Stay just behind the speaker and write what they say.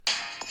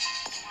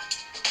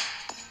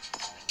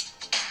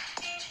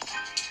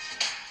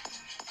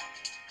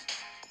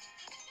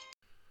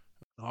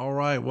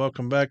right,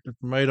 welcome back to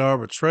Made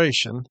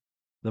Arbitration,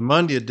 the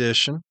Monday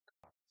edition.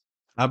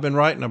 I've been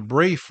writing a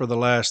brief for the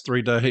last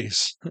 3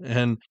 days,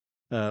 and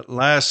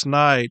last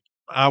night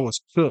I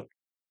was cooked.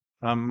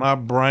 My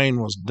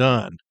brain was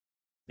done,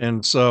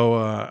 and so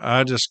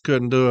I just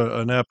couldn't do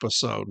an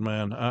episode.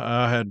 Man,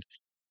 I had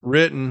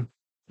written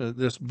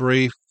this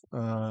brief.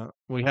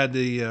 We had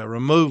the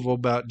removal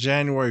about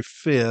January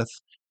 5th,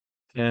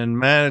 and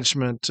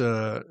management,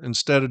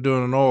 instead of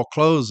doing an oral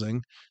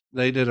closing,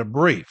 they did a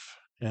brief.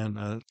 And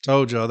I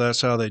told y'all that's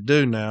how they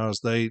do now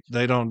is they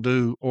don't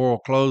do oral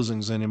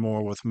closings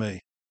anymore with me.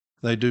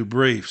 They do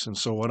briefs. And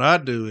so what I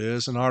do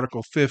is in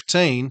Article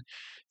 15,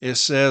 it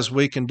says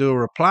we can do a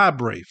reply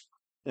brief.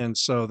 And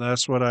so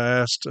that's what I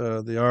asked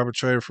the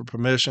arbitrator for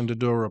permission to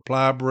do a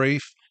reply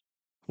brief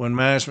when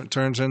management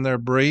turns in their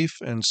brief.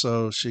 And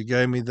so she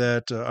gave me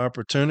that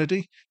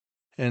opportunity.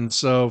 And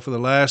so for the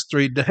last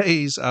 3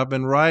 days, I've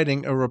been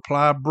writing a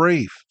reply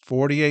brief,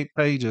 48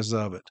 pages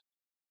of it.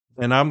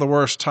 And I'm the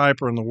worst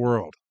typer in the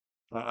world.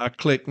 I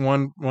click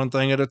one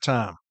thing at a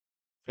time,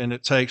 and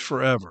it takes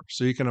forever.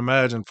 So you can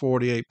imagine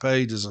 48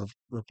 pages of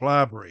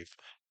reply brief.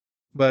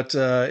 But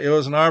it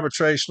was an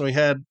arbitration we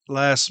had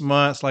last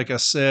month. Like I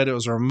said, it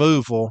was a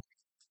removal.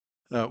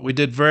 We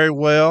did very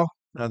well.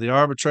 Now, the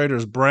arbitrator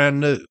is brand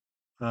new.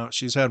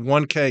 She's had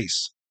one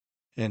case.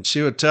 And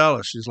she would tell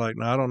us, she's like,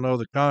 no, I don't know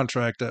the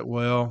contract that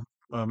well.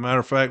 Matter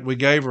of fact, we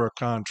gave her a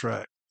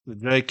contract, the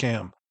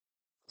JCAM,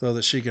 so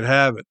that she could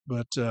have it.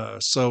 But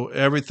so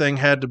everything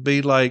had to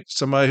be like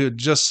somebody who had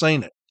just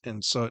seen it.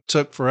 And so it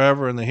took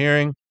forever in the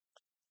hearing.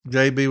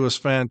 JB was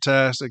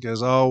fantastic,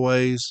 as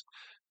always.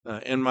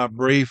 In my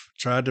brief,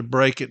 tried to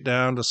break it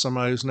down to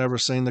somebody who's never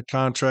seen the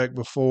contract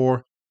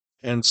before.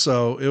 And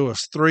so it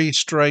was 3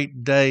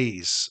 straight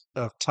days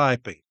of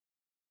typing,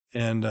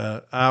 and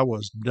I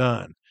was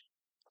done.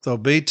 So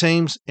B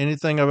teams,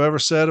 anything I've ever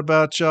said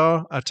about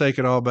y'all, I take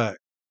it all back.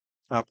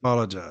 I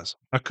apologize.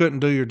 I couldn't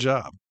do your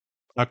job.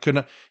 I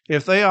couldn't.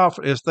 If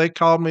they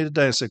called me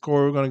today and said,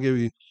 Corey, we're going to give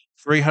you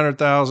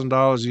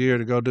 $300,000 a year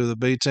to go do the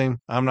B team,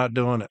 I'm not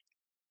doing it.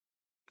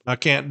 I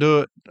can't do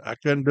it. I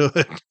couldn't do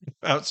it.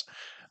 I was,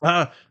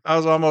 I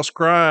was almost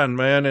crying,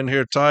 man, in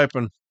here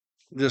typing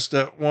just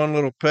that one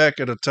little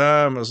peck at a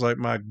time. I was like,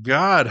 my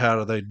God, how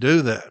do they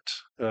do that?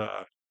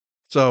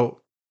 So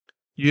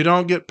you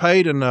don't get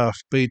paid enough,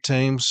 B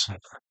teams.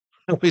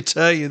 Let me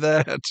tell you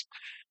that.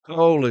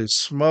 Holy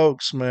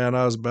smokes, man.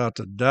 I was about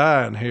to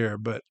die in here.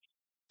 But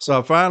so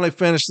I finally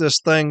finished this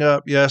thing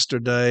up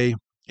yesterday,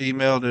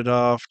 emailed it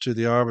off to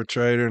the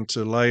arbitrator and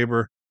to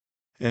labor.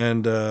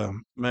 And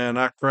man,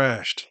 I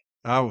crashed.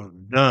 I was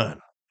done.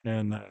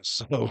 And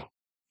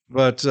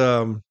but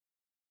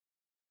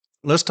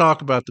let's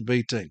talk about the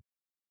B team.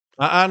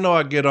 I know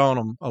I get on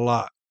them a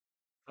lot,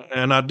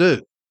 and I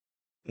do.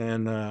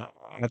 And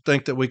I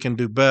think that we can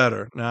do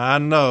better. Now, I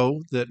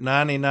know that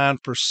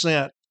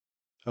 99%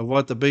 of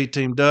what the B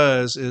team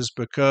does is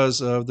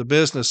because of the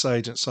business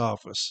agent's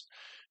office.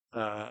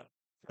 Uh,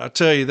 I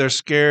tell you, they're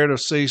scared of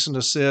cease and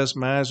desist.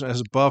 Management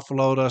has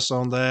buffaloed us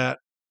on that.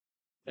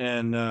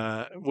 And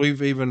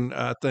we've even,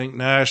 I think,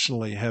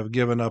 nationally have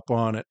given up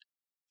on it.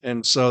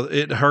 And so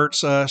it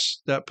hurts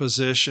us, that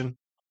position.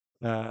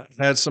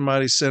 Had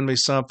somebody send me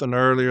something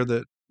earlier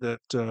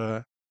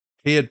that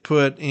he had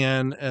put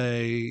in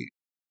a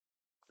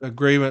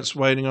agreements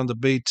waiting on the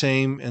B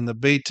team, and the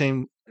B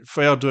team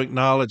failed to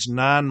acknowledge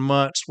 9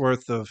 months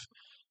worth of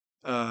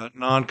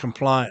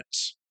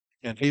non-compliance,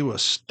 and he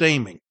was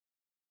steaming.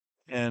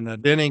 And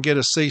didn't even get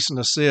a cease and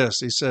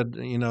desist. He said,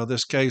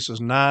 this case was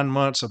 9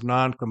 months of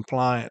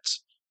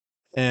non-compliance,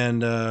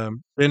 and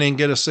didn't even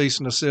get a cease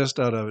and desist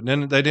out of it.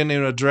 Then they didn't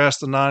even address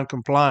the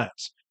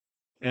non-compliance.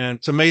 And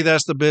to me,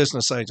 that's the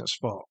business agent's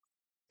fault.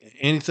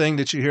 Anything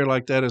that you hear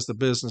like that is the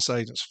business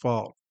agent's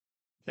fault.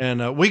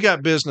 And we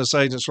got business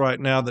agents right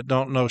now that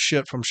don't know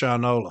shit from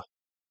Shinola.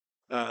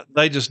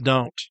 They just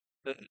don't.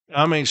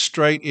 I mean,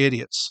 straight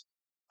idiots.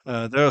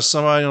 There was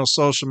somebody on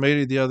social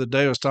media the other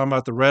day who was talking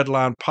about the red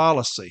line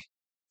policy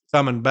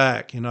coming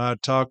back. I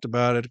talked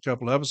about it a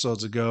couple of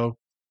episodes ago.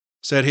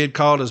 Said he'd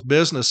called his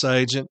business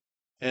agent,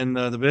 and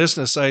the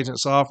business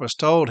agent's office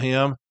told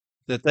him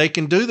that they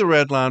can do the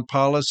red line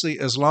policy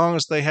as long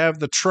as they have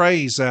the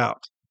trays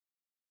out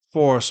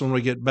for us when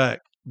we get back.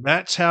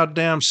 That's how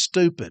damn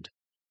stupid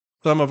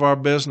some of our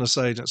business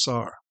agents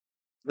are.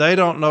 They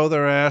don't know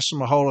their ass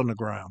from a hole in the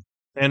ground,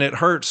 and it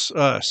hurts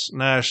us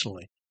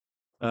nationally.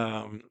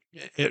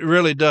 It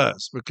really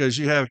does, because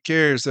you have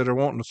carriers that are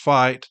wanting to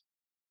fight.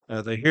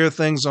 They hear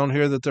things on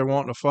here that they're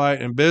wanting to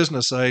fight, and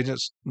business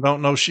agents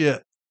don't know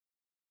shit.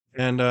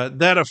 And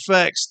that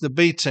affects the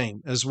B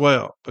team as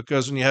well,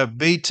 because when you have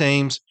B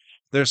teams,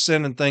 they're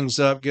sending things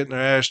up, getting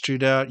their ass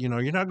chewed out.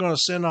 You're not going to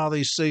send all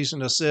these cease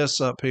and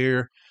desists up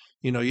here.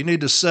 You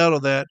need to settle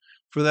that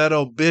for that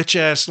old bitch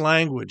ass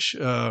language.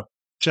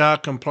 Shall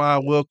comply,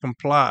 will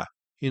comply.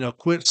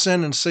 Quit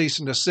sending cease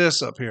and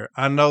desist up here.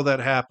 I know that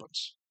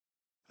happens.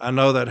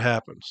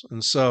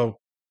 And so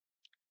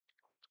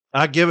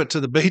I give it to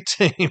the B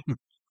team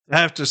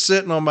after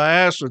sitting on my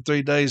ass for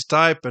 3 days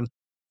typing.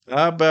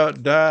 I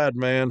about died,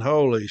 man.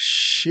 Holy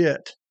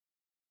shit.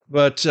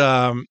 But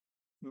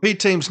B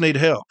teams need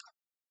help.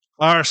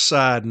 Our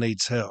side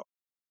needs help.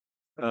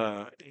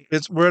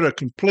 We're at a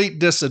complete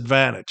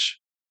disadvantage.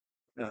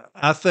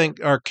 I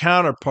think our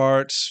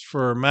counterparts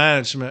for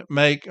management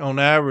make on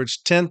average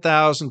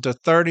 $10,000 to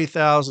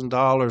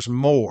 $30,000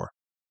 more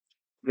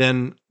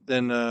than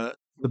the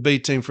B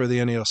team for the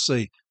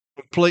NLC.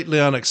 Completely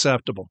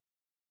unacceptable.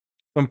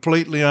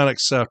 Completely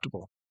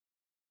unacceptable.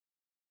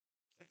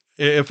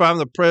 If I'm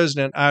the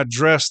president, I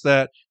addressed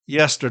that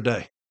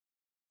yesterday.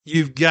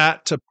 You've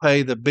got to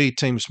pay the B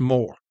teams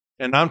more,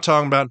 and I'm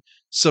talking about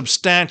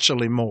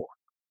substantially more.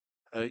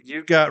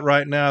 You got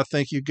right now, I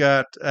think you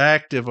got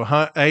active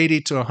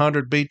 80 to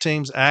 100 B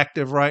teams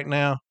active right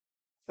now.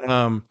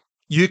 Um,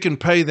 you can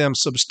pay them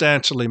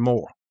substantially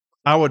more.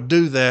 I would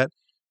do that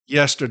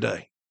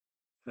yesterday.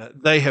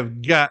 They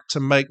have got to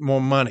make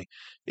more money.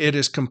 It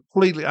is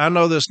completely, I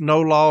know this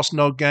no loss,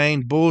 no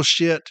gain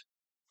bullshit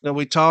that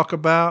we talk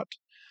about.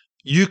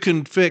 You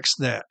can fix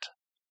that,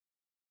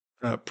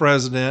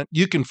 President.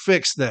 You can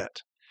fix that.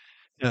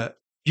 Uh,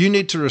 you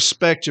need to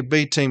respect your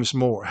B teams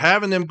more.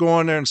 Having them go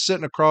in there and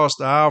sitting across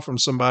the aisle from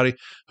somebody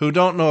who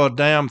don't know a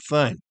damn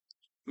thing,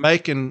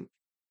 making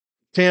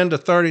 $10,000 to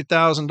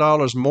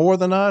 $30,000 more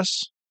than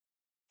us,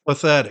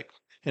 pathetic.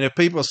 And if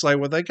people say,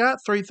 well, they got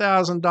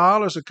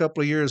 $3,000 a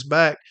couple of years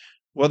back,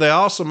 well, they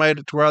also made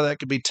it to where that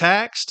could be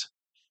taxed.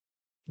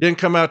 Didn't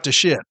come out to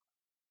shit.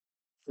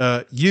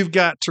 You've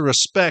got to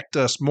respect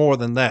us more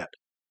than that.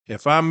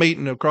 If I'm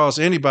meeting across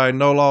anybody,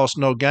 no loss,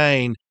 no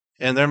gain,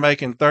 and they're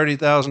making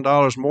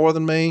 $30,000 more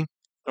than me,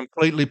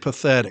 completely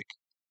pathetic.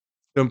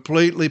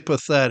 Completely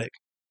pathetic.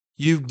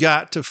 You've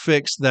got to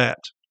fix that.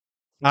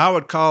 I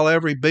would call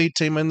every B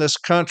team in this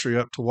country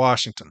up to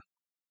Washington,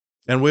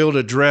 and we'll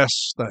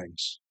address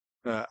things.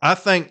 I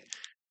think,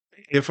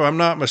 if I'm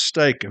not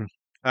mistaken,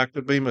 I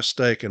could be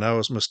mistaken. I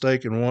was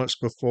mistaken once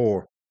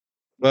before.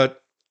 But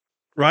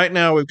right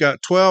now, we've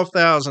got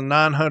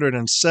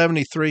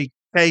 12,973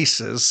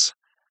 cases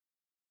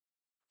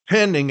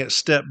pending at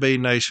Step B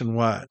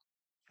nationwide.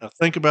 Now,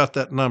 think about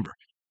that number.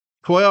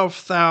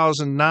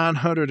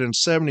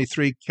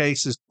 12,973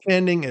 cases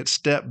pending at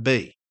Step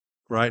B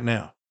right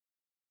now.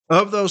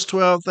 Of those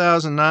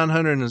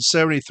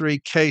 12,973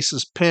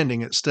 cases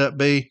pending at Step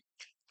B,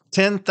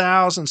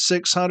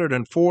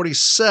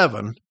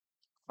 10,647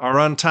 are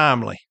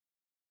untimely.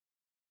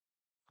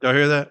 Y'all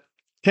hear that?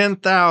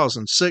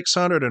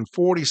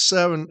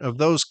 10,647 of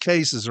those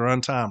cases are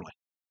untimely.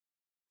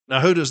 Now,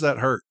 who does that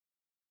hurt?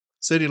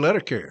 City letter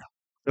carrier.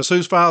 Because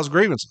who files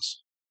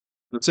grievances?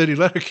 The city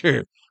letter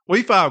carrier.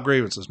 We file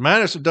grievances.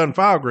 Management doesn't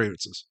file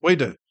grievances. We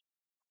do.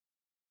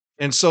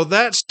 And so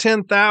that's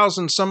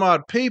 10,000 some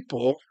odd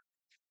people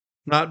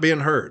not being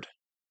heard.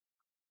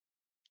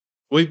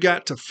 We've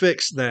got to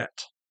fix that.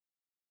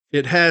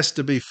 It has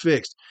to be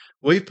fixed.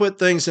 We've put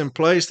things in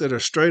place that are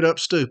straight up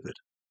stupid.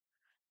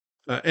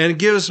 And it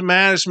gives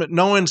management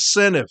no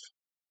incentive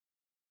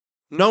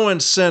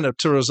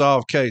to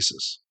resolve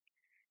cases.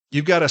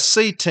 You've got a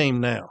C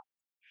team now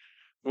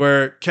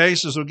where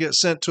cases will get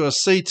sent to a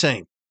C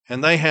team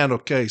and they handle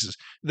cases.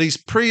 These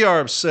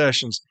pre-arb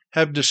sessions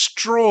have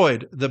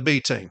destroyed the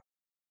B team.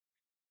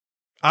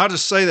 I'll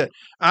just say that.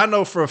 I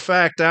know for a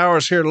fact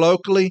ours here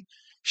locally,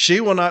 she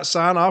will not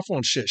sign off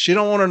on shit. She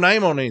don't want her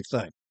name on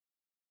anything.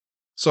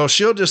 So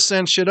she'll just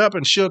send shit up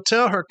and she'll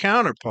tell her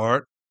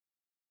counterpart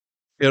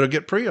it'll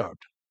get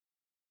pre-arbed.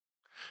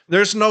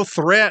 There's no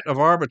threat of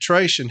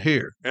arbitration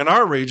here. In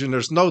our region,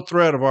 there's no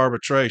threat of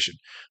arbitration.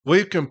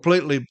 We've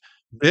completely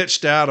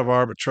bitched out of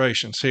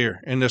arbitrations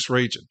here in this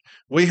region.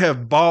 We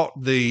have bought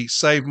the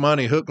save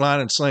money hook, line,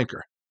 and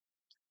sinker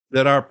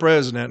that our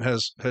president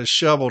has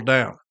shoveled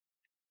down.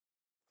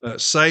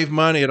 Save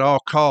money at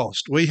all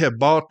cost. We have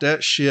bought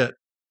that shit,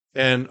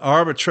 and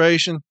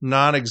arbitration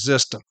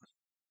non-existent.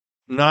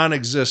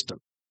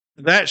 Non-existent.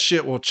 That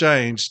shit will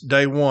change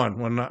day one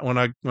when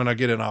I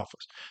get in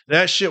office.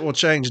 That shit will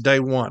change day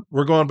one.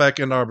 We're going back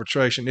into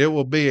arbitration. It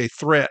will be a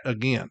threat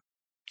again.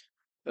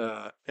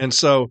 And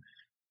so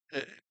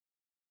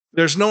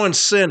there's no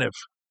incentive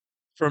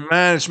for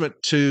management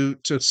to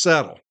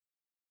settle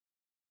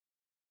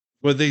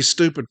with these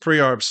stupid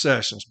pre-arb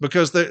sessions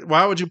because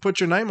why would you put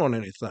your name on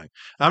anything?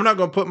 I'm not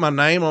going to put my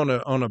name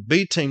on a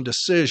B team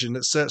decision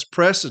that sets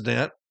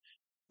precedent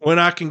when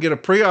I can get a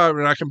pre-arb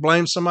and I can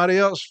blame somebody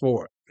else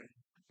for it.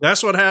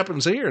 That's what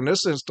happens here in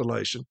this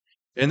installation,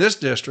 in this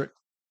district.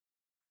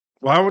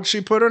 Why would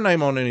she put her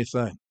name on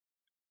anything?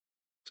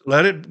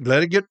 Let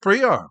it get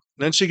pre-arb.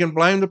 Then she can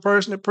blame the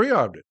person that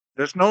pre-arbed it.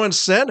 There's no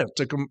incentive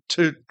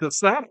to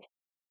settle.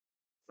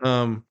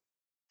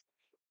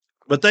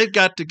 But they've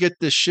got to get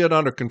this shit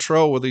under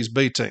control with these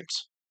B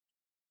teams.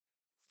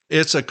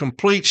 It's a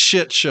complete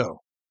shit show.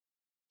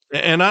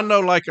 And I know,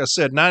 like I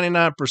said,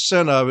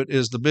 99% of it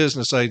is the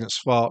business agent's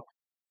fault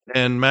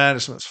and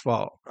management's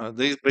fault.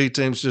 These B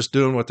teams just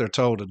doing what they're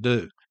told to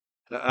do.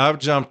 I've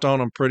jumped on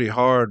them pretty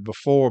hard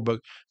before,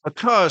 but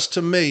because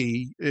to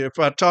me, if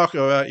I talk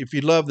about if you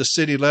love the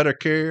city letter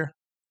carrier,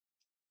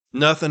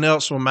 nothing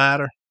else will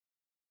matter.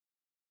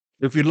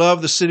 If you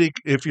love the city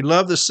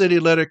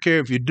letter carrier,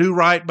 if you do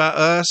right by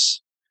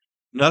us,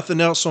 nothing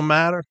else will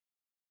matter.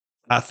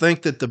 I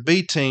think that the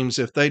B teams,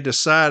 if they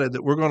decided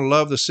that we're going to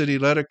love the city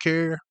letter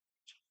carrier,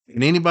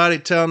 and anybody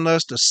telling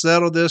us to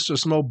settle this with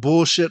some old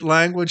bullshit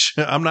language,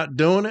 I'm not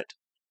doing it.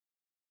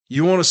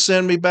 You want to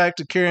send me back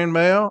to carrying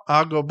mail?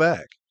 I'll go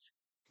back.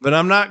 But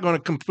I'm not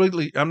going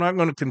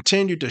to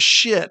continue to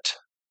shit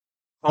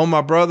on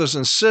my brothers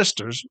and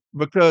sisters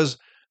because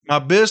my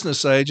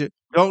business agent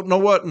don't know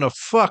what in the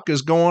fuck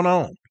is going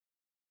on.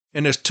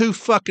 And it's too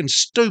fucking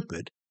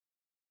stupid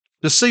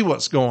to see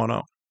what's going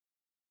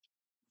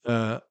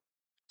on.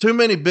 Too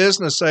many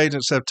business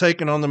agents have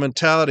taken on the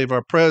mentality of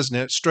our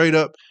president, straight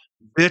up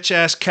bitch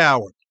ass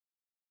coward.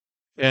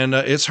 And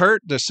it's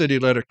hurt the city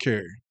letter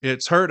carrier.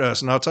 It's hurt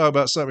us. And I'll talk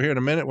about something here in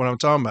a minute what I'm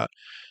talking about.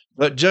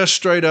 But just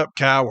straight up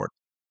coward.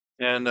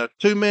 And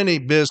too many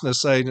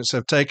business agents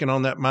have taken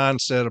on that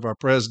mindset of our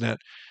president,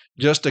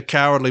 just a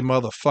cowardly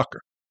motherfucker.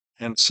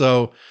 And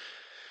so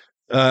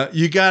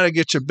you got to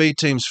get your B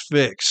teams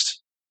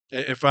fixed.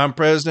 If I'm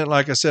president,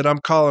 like I said, I'm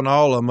calling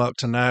all of them up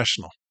to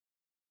national,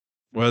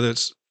 whether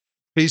it's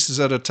pieces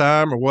at a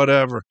time or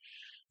whatever.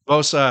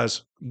 Both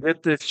sides,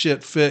 get this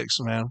shit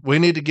fixed, man. We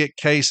need to get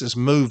cases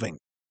moving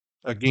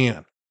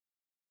again.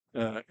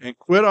 And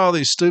quit all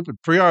these stupid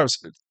pre-arbs.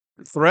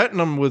 Threaten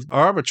them with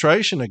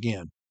arbitration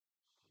again.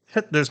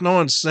 There's no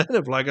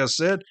incentive, like I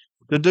said,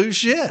 to do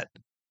shit.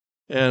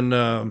 And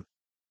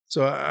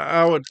so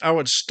I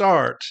would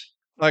start,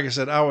 like I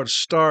said, I would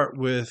start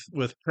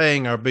with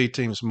paying our B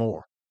teams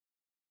more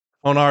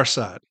on our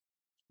side.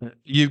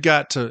 You've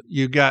got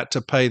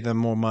to pay them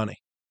more money.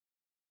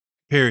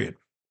 Period.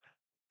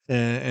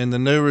 And the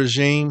new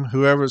regime,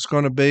 whoever it's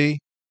going to be,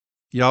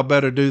 y'all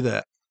better do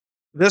that.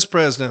 This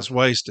president's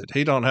wasted.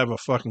 He don't have a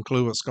fucking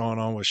clue what's going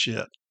on with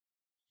shit.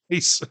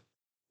 This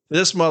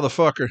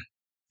motherfucker,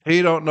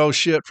 he don't know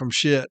shit from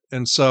shit.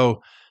 And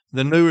so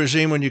the new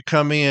regime, when you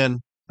come in,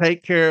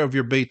 take care of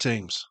your B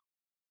teams.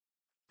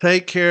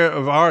 Take care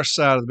of our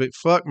side of the big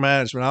fuck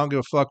management. I don't give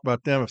a fuck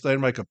about them if they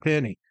make a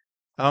penny.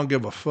 I don't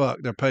give a fuck.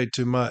 They're paid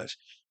too much.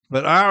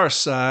 But our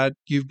side,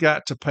 you've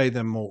got to pay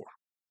them more.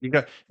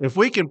 If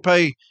we can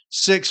pay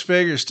six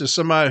figures to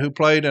somebody who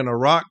played in a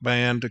rock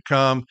band to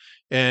come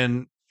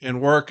and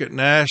work at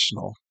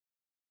National,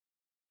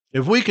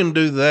 if we can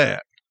do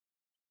that,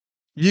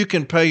 you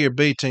can pay your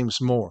B teams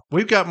more.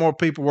 We've got more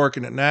people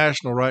working at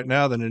National right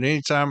now than at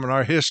any time in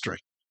our history.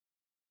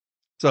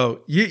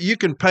 So you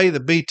can pay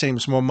the B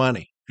teams more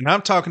money. And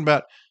I'm talking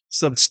about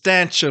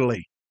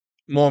substantially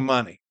more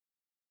money.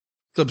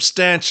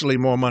 Substantially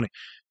more money.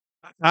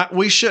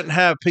 We shouldn't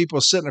have people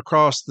sitting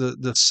across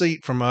the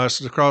seat from us,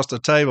 across the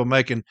table,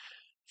 making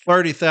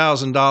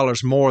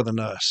 $30,000 more than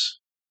us.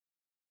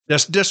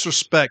 That's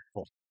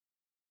disrespectful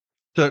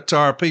to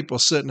our people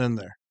sitting in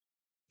there.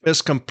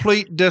 It's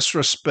complete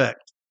disrespect.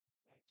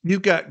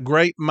 You've got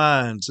great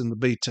minds in the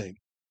B team.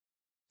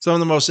 Some of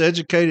the most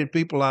educated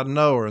people I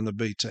know are in the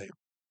B team.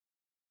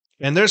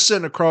 And they're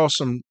sitting across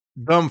some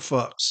dumb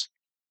fucks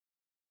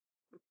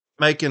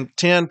making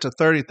 $10,000 to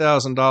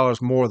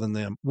 $30,000 more than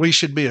them. We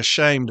should be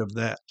ashamed of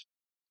that.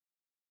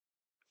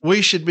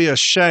 We should be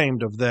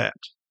ashamed of that.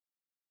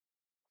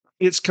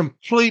 It's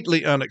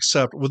completely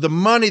unacceptable. With the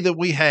money that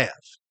we have,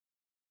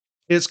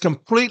 it's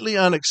completely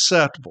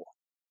unacceptable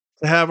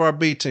to have our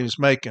B teams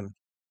making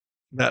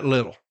that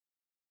little.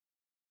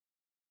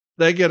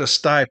 They get a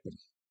stipend.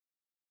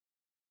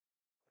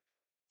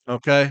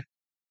 Okay?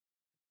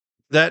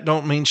 That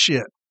don't mean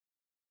shit.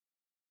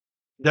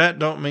 That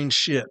don't mean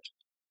shit.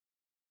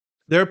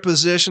 Their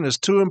position is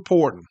too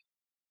important.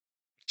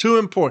 Too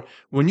important.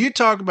 When you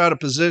talk about a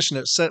position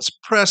that sets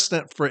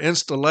precedent for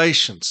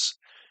installations,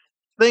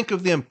 think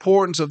of the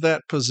importance of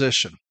that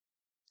position.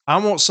 I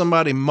want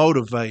somebody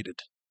motivated.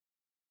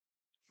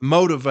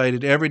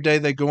 Motivated every day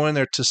they go in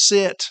there to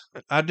sit.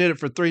 I did it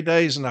for 3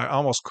 days and I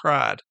almost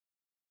cried.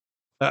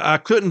 I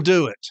couldn't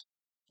do it.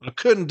 I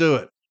couldn't do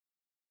it.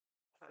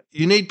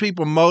 You need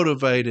people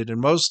motivated, and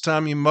most of the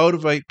time you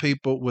motivate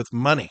people with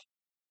money.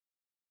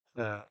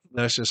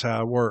 That's just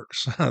how it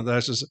works.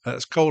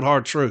 That's cold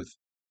hard truth,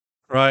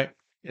 right?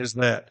 Is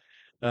that?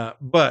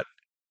 But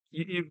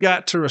you've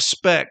got to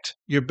respect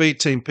your B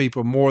team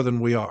people more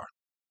than we are.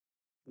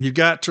 You've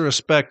got to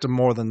respect them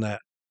more than that,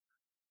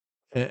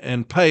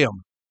 and pay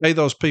them. Pay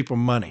those people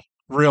money,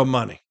 real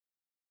money,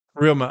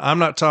 real money. I'm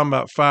not talking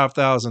about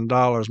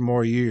 $5,000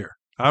 more a year.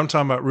 I'm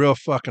talking about real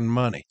fucking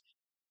money.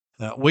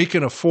 We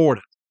can afford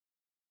it.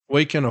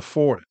 We can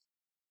afford it.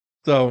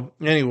 So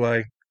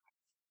anyway,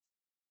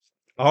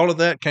 all of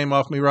that came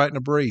off me writing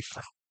a brief.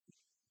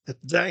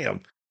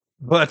 Damn.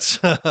 But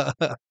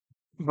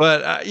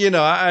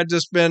I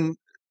just been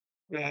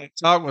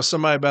talking with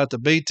somebody about the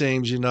B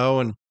teams,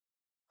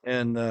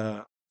 and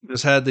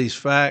just had these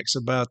facts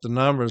about the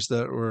numbers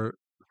that were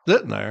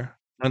sitting there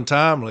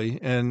untimely,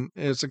 and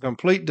it's a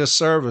complete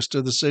disservice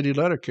to the city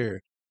letter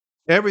carrier.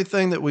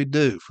 Everything that we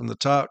do from the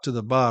top to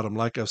the bottom,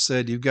 like I've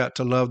said, you've got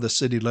to love the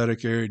city letter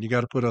carrier, and you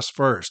got to put us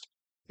first.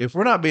 If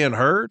we're not being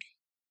heard,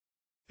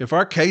 if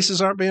our cases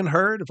aren't being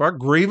heard, if our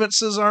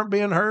grievances aren't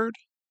being heard,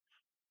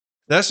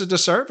 That's a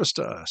disservice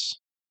to us.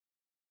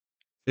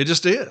 It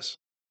just is.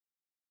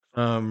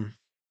 Um,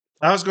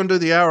 I was going to do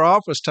the hour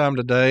office time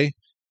today.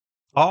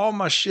 All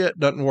my shit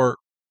doesn't work.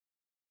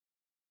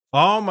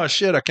 All my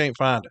shit, I can't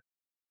find it.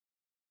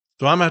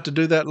 So I'm going to have to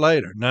do that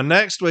later. Now,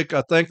 next week,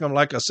 I think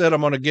like I said,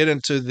 I'm going to get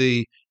into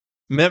the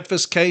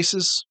Memphis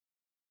cases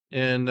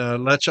and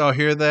let y'all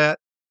hear that.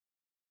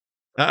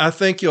 I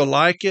think you'll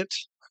like it.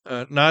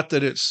 Not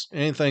that it's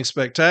anything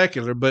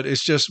spectacular, but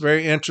it's just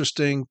very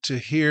interesting to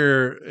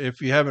hear,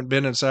 if you haven't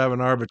been inside of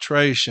an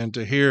arbitration,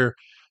 to hear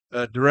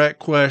direct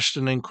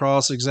questioning,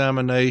 cross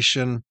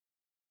examination.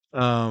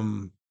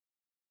 And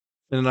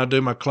then I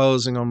do my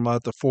closing on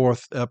the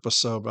fourth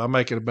episode. I'll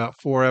make it about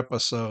 4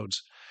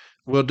 episodes.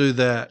 We'll do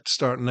that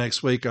starting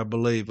next week, I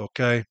believe.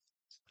 Okay.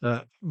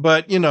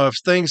 But if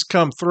things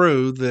come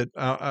through that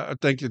I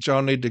think that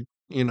y'all need to,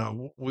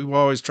 we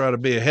always try to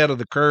be ahead of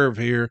the curve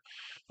here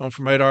on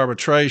From 8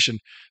 Arbitration.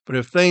 But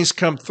if things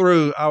come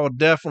through, I will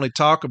definitely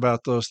talk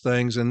about those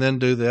things and then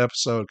do the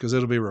episode because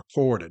it'll be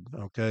recorded.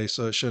 Okay,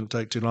 so it shouldn't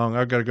take too long.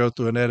 I've got to go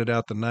through and edit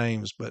out the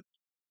names, but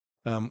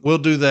we'll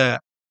do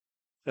that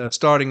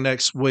starting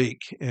next week,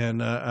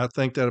 and I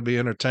think that'll be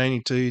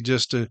entertaining to you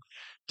just to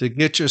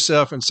get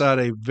yourself inside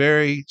a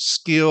very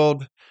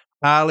skilled,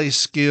 highly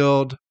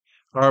skilled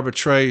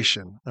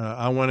arbitration.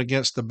 I went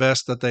against the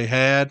best that they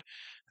had.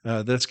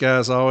 This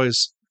guy's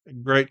always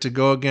great to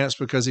go against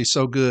because he's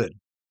so good,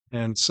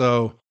 and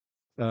so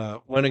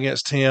went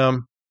against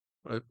him.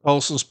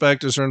 Postal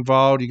inspectors are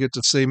involved. You get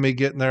to see me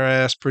getting their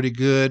ass pretty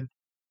good.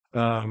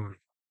 Um,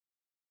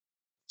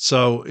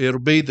 so it'll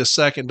be the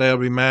second day. It'll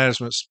be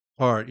management's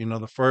part.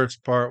 The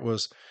first part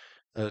was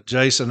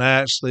Jason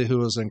Ashley, who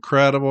was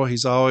incredible.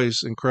 He's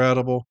always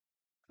incredible.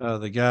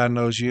 The guy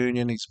knows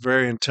union. He's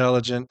very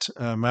intelligent.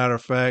 Matter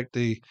of fact,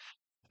 the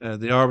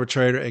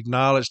arbitrator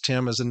acknowledged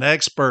him as an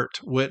expert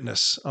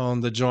witness on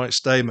the joint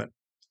statement.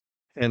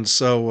 And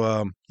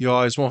so you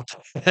always want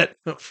that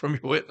from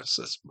your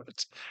witnesses.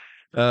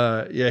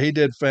 But yeah, he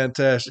did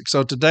fantastic.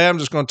 So today I'm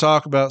just going to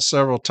talk about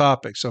several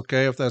topics,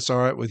 okay, if that's all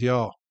right with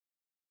y'all.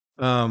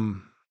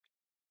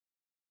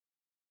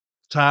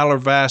 Tyler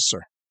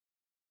Vassar.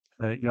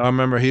 Y'all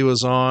remember he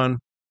was on.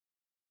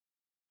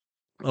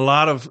 A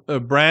lot of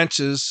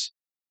branches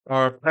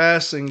are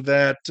passing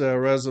that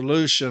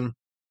resolution,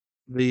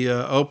 the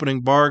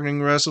opening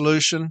bargaining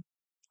resolution.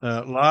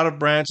 A lot of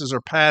branches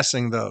are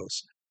passing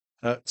those.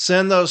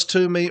 Send those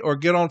to me or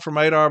get on from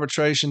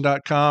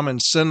 8arbitration.com and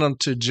send them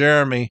to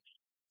Jeremy,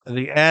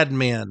 the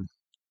admin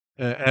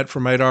at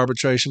from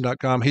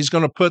 8arbitration.com. He's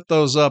going to put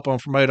those up on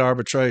from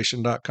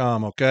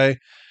 8arbitration.com, okay?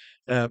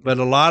 But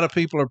a lot of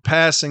people are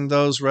passing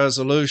those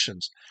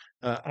resolutions.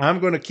 I'm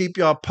going to keep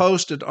y'all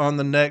posted on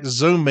the next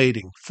Zoom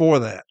meeting for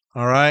that.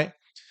 All right.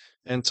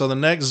 And so the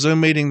next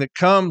Zoom meeting that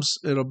comes,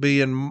 it'll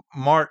be in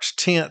March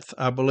 10th,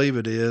 I believe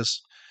it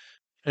is.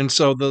 And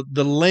so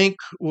the link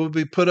will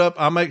be put up.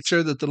 I'll make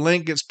sure that the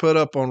link gets put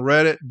up on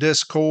Reddit,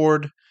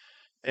 Discord,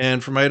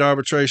 and from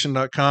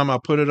 8arbitration.com. I'll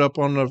put it up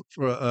on the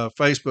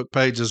Facebook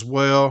page as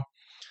well.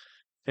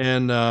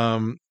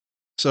 And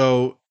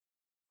so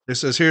it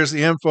says, here's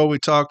the info we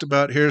talked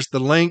about. Here's the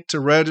link to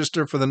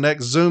register for the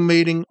next Zoom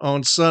meeting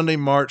on Sunday,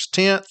 March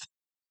 10th.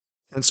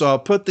 And so I'll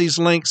put these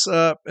links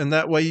up, and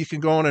that way you can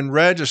go on and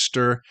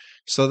register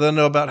so they'll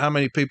know about how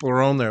many people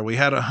are on there. We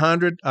had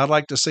 100. I'd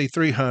like to see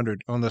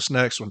 300 on this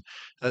next one.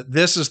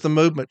 This is the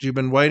movement you've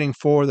been waiting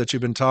for, that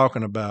you've been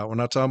talking about. We're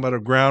not talking about a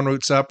ground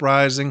roots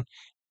uprising.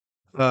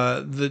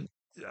 I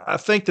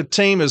think the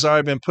team has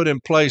already been put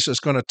in place that's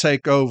going to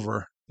take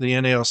over the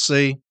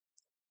NLC.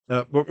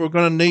 But we're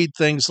going to need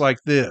things like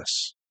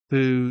this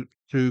to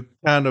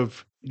kind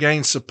of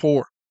gain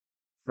support,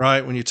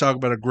 right? When you talk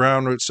about a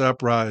ground roots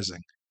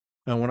uprising.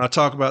 And when I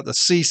talk about the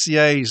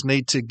CCAs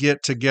need to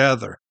get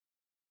together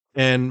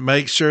and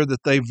make sure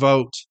that they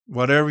vote,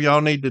 whatever y'all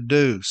need to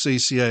do,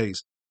 CCAs,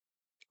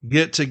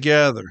 get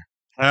together,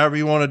 however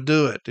you want to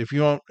do it. If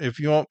you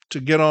want to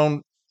get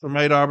on from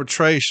 8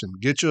 arbitration,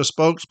 get you a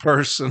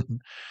spokesperson,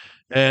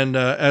 and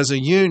as a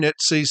unit,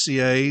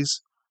 CCAs,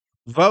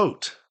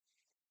 vote.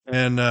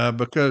 And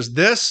because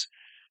this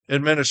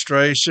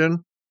administration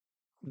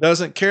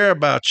doesn't care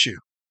about you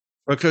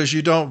because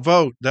you don't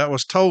vote. That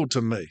was told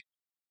to me.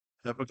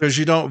 Because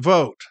you don't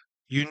vote.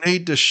 You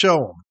need to show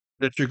them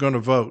that you're going to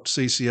vote,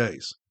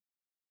 CCAs.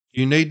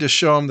 You need to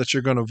show them that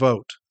you're going to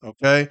vote,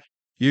 okay?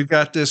 You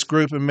got this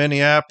group in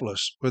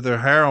Minneapolis with their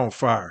hair on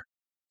fire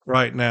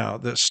right now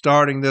that's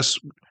starting this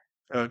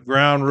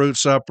ground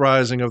roots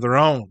uprising of their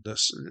own,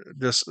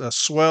 this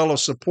swell of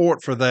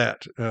support for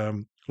that. A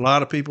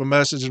lot of people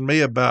messaging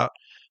me about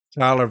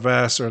Tyler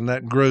Vassar and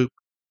that group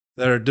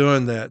that are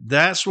doing that.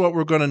 That's what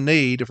we're going to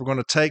need if we're going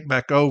to take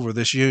back over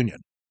this union,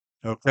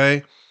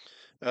 okay?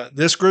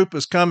 This group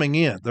is coming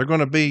in. They're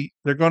going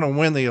to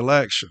win the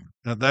election.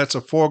 Now, that's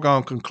a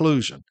foregone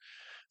conclusion.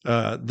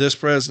 This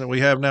president we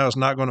have now is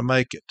not going to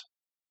make it.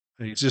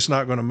 He's just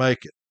not going to make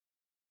it.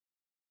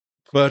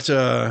 But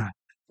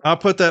I'll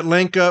put that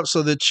link up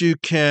so that you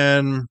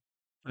can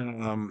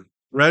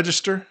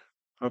register.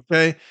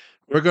 Okay.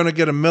 we're going to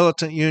get a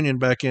militant union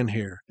back in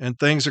here, and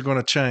things are going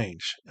to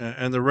change.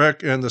 And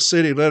the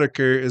city letter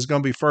carrier is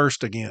going to be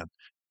first again,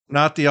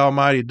 not the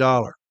almighty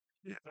dollar.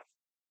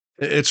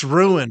 It's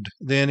ruined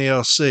the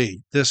NELC.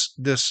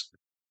 This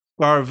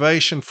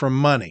starvation for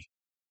money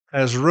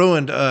has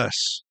ruined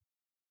us.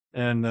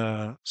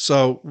 And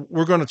so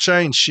we're going to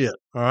change shit.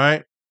 All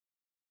right.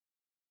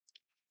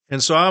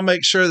 And so I'll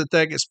make sure that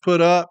gets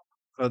put up,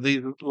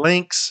 these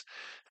links,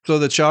 so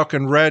that y'all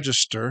can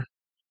register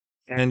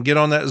and get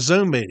on that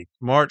Zoom meeting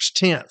March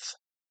 10th.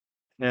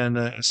 And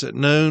it's at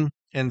noon.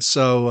 And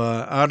so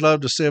I'd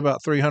love to see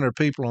about 300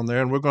 people on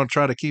there, and we're going to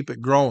try to keep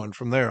it growing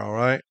from there. All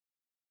right.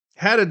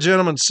 Had a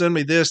gentleman send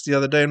me this the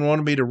other day and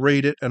wanted me to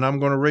read it, and I'm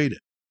going to read it.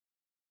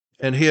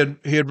 And he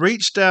had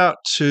reached out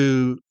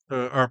to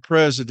our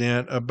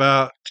president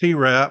about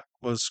TRAP,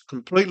 was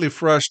completely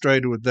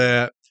frustrated with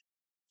that,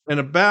 and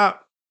about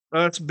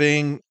us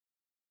being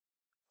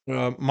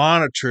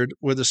monitored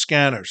with the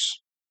scanners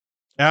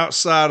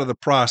outside of the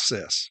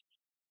process,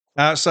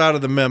 outside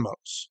of the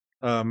memos.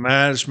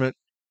 Management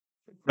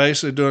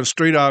basically doing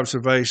street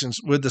observations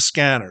with the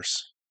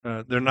scanners.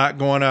 They're not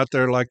going out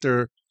there like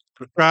they're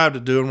prescribed to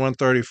do in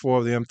 134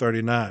 of the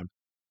M39.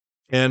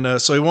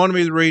 And so he wanted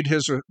me to read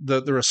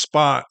the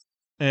response.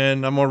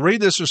 And I'm going to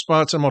read this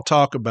response. I'm going to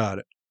talk about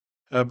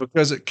it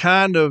because it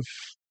kind of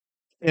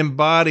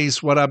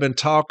embodies what I've been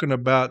talking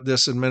about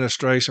this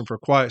administration for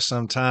quite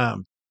some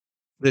time.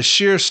 The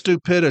sheer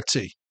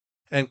stupidity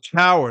and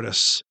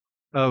cowardice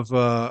of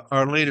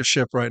our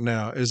leadership right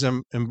now is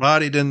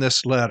embodied in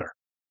this letter.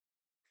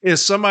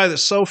 It's somebody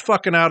that's so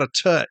fucking out of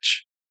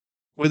touch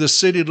with a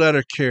city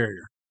letter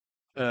carrier.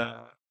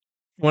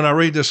 When I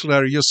read this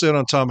letter, you'll see what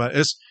I'm talking about.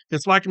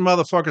 It's like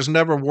motherfuckers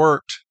never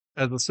worked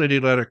as a city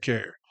letter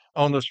carrier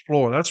on this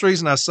floor. That's the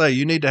reason I say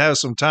you need to have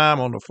some time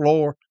on the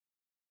floor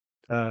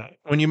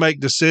when you make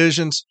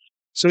decisions,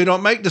 so you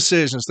don't make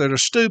decisions that are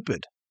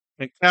stupid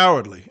and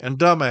cowardly and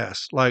dumbass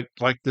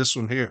like this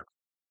one here.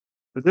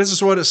 But this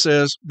is what it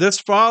says. This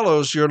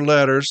follows your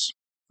letters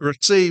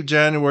received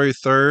January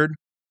 3rd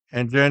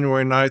and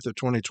January 9th of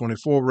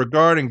 2024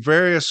 regarding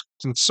various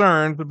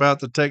concerns about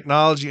the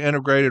technology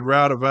integrated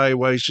route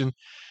evaluation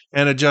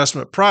and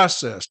adjustment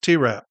process,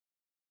 TRAP,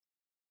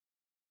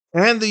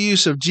 and the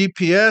use of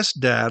GPS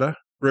data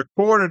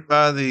recorded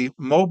by the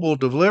mobile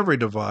delivery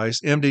device,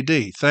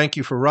 MDD. Thank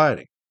you for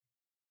writing.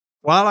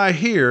 While I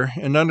hear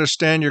and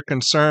understand your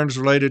concerns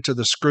related to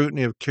the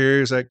scrutiny of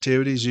carriers'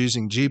 activities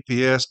using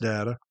GPS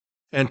data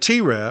and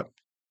TRAP,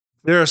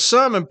 there are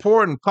some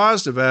important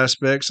positive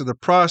aspects of the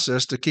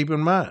process to keep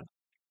in mind.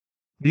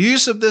 The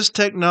use of this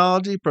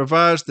technology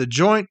provides the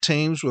joint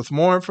teams with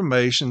more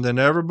information than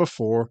ever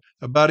before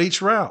about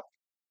each route.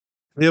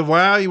 The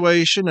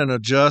evaluation and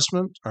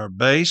adjustment are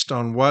based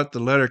on what the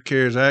letter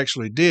carriers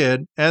actually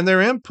did and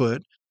their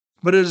input,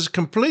 but it is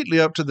completely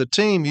up to the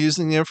team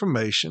using the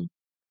information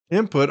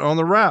input on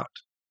the route.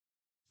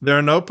 There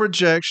are no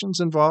projections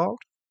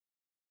involved.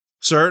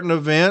 Certain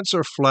events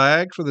are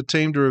flagged for the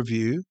team to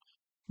review,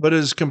 but it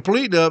is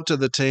completely up to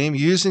the team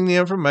using the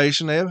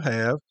information they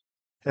have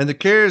and the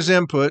carrier's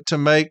input to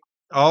make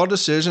all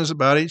decisions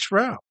about each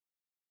route.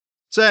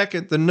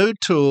 Second, the new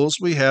tools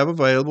we have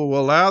available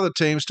will allow the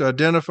teams to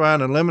identify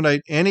and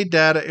eliminate any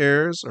data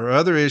errors or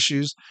other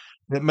issues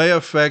that may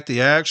affect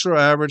the actual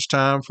average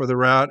time for the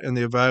route in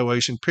the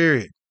evaluation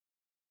period.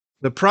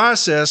 The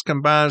process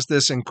combines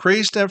this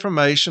increased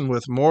information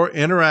with more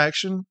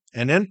interaction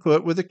and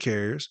input with the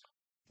carriers.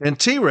 In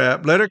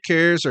TRAP, letter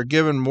carriers are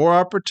given more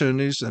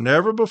opportunities than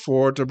ever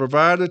before to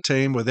provide the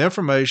team with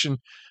information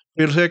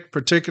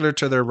particular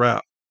to their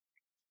route.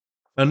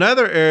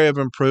 Another area of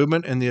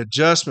improvement in the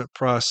adjustment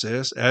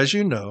process, as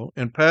you know,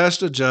 in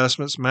past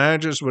adjustments,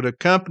 managers would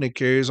accompany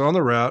carriers on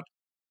the route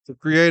to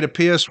create a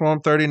PS Form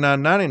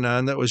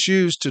 3999 that was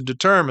used to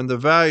determine the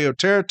value of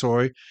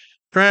territory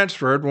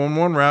transferred from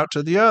one route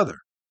to the other.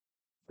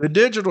 The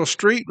Digital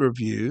Street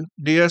Review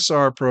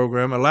DSR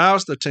program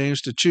allows the teams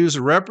to choose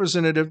a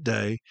representative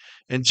day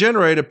and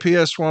generate a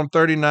PS Form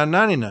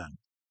 3999.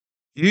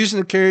 Using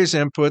the carrier's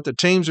input, the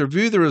teams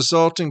review the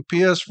resulting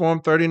PS Form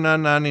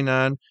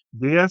 3999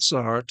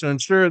 DSR to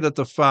ensure that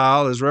the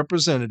file is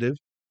representative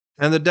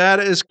and the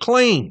data is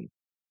clean.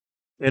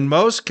 In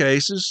most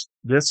cases,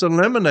 this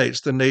eliminates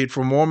the need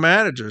for more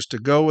managers to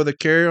go with a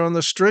carrier on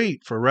the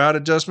street for route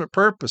adjustment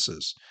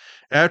purposes.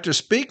 After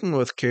speaking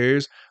with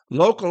carriers,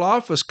 local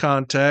office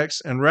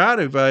contacts, and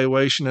route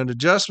evaluation and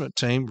adjustment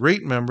team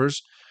REIT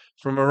members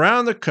from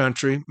around the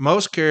country,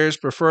 most carriers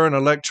prefer an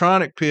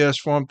electronic PS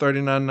Form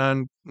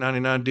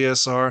 3999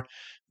 DSR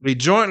be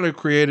jointly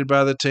created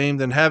by the team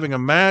than having a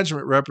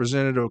management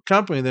representative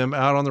accompany them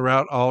out on the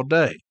route all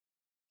day.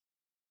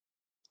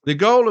 The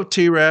goal of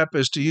TRAP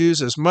is to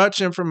use as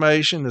much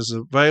information as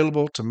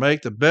available to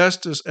make the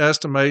best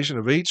estimation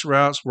of each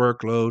route's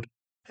workload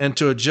and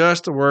to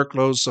adjust the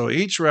workload so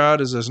each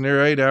route is as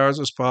near 8 hours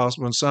as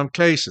possible in some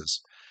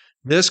cases.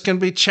 This can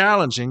be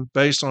challenging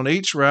based on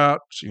each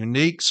route's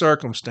unique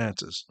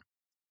circumstances.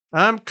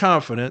 I'm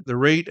confident the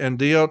REIT and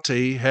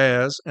DLT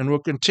has and will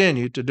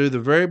continue to do the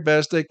very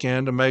best they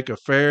can to make a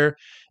fair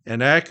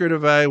and accurate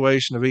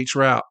evaluation of each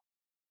route.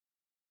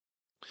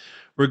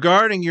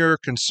 Regarding your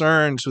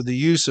concerns with the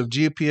use of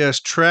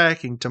GPS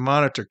tracking to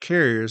monitor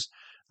carriers,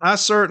 I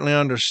certainly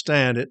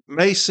understand it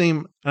may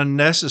seem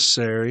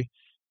unnecessary,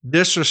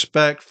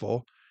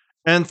 disrespectful,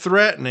 and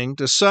threatening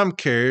to some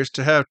carriers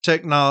to have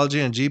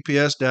technology and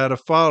GPS data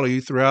follow you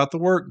throughout the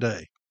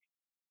workday.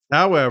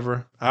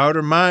 However, I would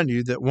remind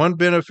you that one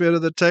benefit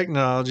of the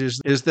technology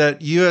is that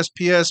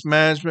USPS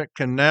management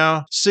can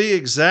now see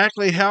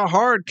exactly how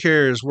hard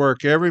carriers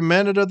work every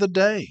minute of the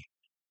day.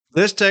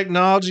 This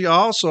technology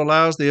also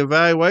allows the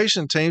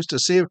evaluation teams to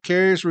see if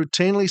carriers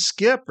routinely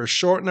skip or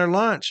shorten their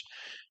lunch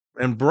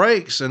and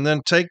breaks, and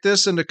then take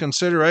this into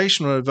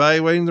consideration when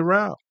evaluating the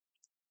route.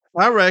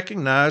 I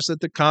recognize that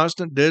the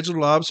constant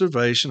digital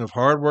observation of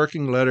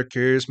hardworking letter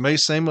carriers may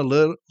seem a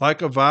little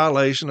like a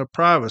violation of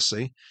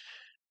privacy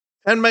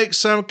and make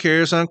some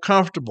carriers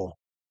uncomfortable.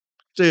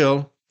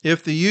 Still,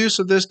 if the use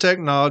of this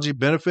technology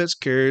benefits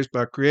carriers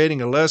by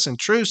creating a less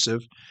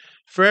intrusive,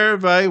 fair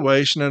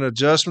evaluation and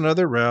adjustment of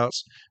their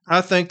routes,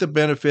 I think the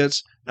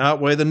benefits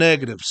outweigh the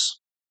negatives.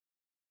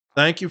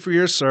 Thank you for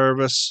your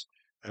service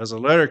as a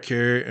letter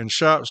carrier and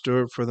shop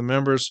steward for the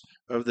members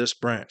of this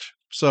branch.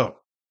 So,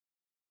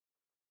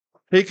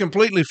 he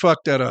completely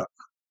fucked that up.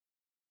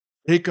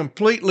 He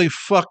completely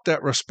fucked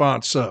that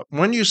response up.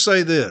 When you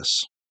say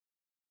this,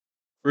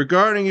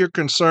 regarding your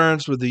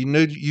concerns with the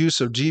new use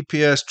of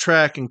GPS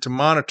tracking to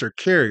monitor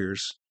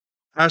carriers,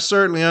 I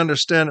certainly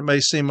understand it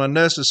may seem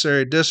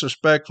unnecessary,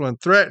 disrespectful, and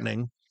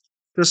threatening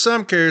to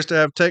some carriers to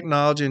have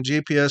technology and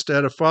GPS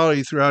data follow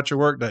you throughout your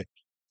workday.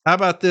 How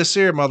about this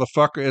here,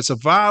 motherfucker? It's a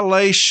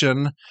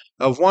violation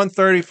of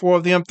 134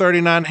 of the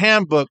M39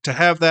 handbook to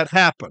have that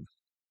happen.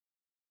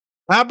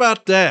 How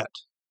about that?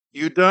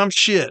 You dumb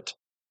shit.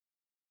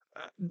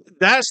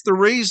 That's the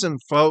reason,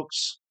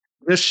 folks,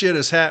 this shit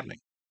is happening.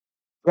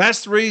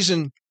 That's the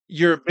reason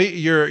your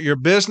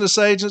business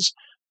agents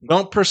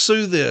don't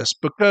pursue this,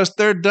 because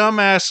their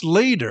dumbass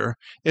leader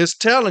is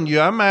telling you,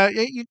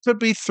 you could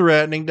be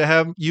threatening to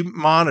have you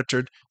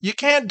monitored. You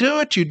can't do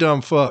it, you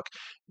dumb fuck.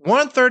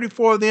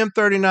 134 of the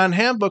M39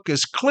 handbook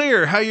is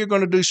clear how you're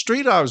going to do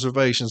street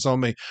observations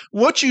on me.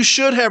 What you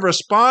should have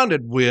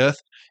responded with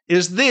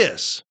is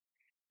this.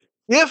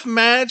 If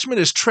management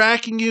is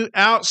tracking you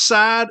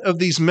outside of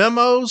these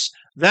memos,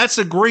 that's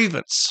a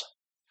grievance.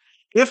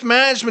 If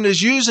management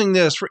is using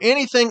this for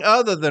anything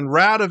other than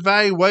route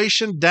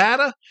evaluation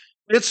data,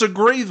 it's a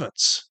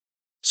grievance.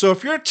 So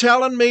if you're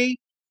telling me,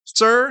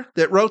 sir,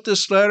 that wrote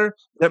this letter,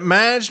 that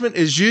management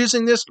is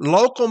using this,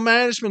 local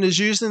management is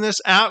using this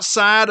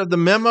outside of the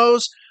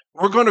memos,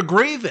 we're going to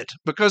grieve it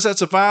because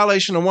that's a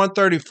violation of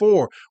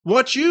 134.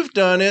 What you've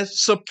done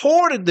is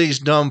supported these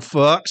dumb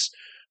fucks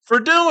for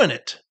doing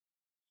it.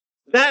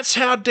 That's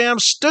how damn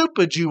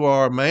stupid you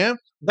are, man.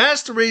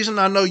 That's the reason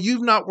I know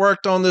you've not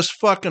worked on this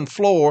fucking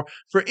floor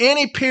for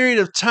any period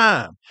of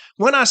time.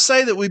 When I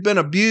say that we've been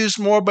abused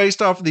more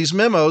based off of these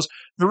memos,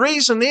 the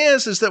reason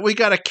is that we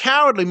got a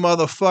cowardly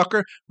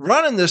motherfucker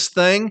running this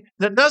thing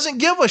that doesn't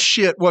give a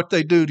shit what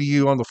they do to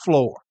you on the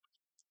floor.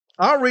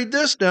 I'll read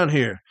this down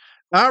here.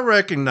 I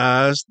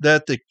recognize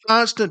that the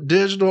constant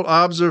digital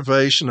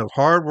observation of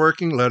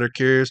hardworking letter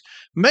carriers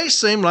may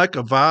seem like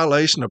a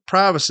violation of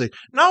privacy.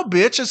 No,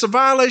 bitch, it's a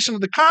violation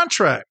of the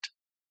contract.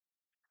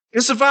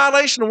 It's a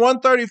violation of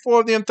 134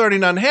 of the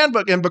M39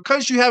 handbook. And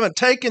because you haven't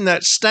taken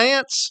that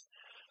stance,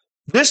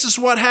 this is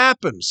what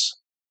happens.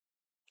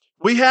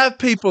 We have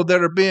people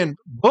that are being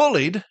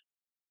bullied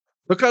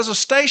because of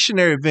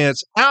stationary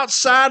events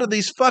outside of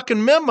these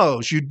fucking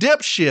memos, you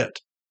dipshit.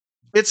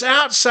 It's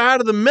outside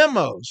of the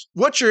memos.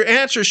 What your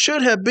answer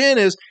should have been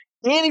is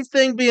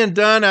anything being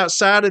done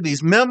outside of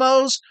these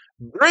memos,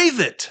 grieve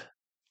it.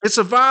 It's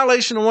a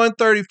violation of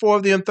 134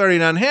 of the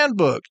M39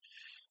 handbook.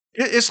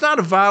 It's not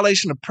a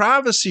violation of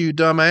privacy, you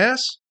dumbass,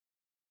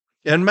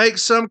 and make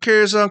some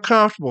carriers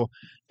uncomfortable.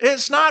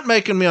 It's not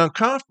making me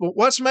uncomfortable.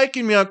 What's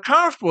making me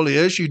uncomfortable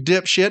is, you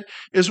dipshit,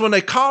 is when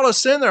they call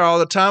us in there all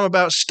the time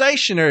about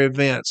stationary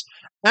events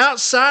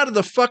outside of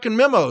the fucking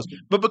memos.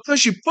 But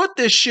because you put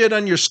this shit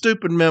on your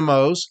stupid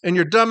memos and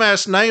your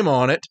dumbass name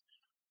on it,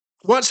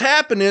 what's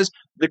happened is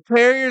the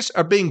carriers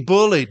are being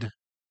bullied.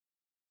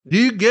 Do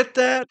you get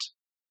that?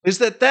 Is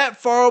that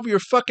far over your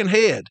fucking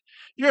head?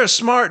 You're a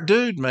smart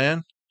dude,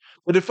 man.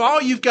 But if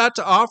all you've got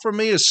to offer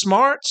me is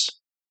smarts,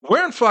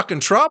 we're in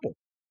fucking trouble.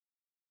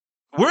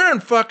 We're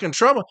in fucking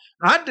trouble.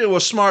 I deal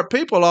with smart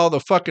people all the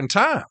fucking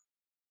time.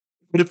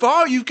 But if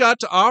all you've got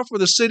to offer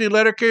the city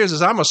letter carriers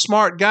is I'm a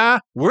smart guy,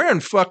 we're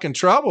in fucking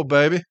trouble,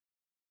 baby.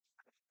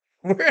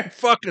 We're in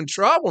fucking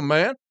trouble,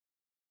 man.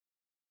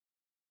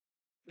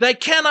 They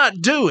cannot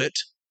do it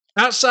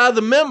outside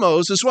the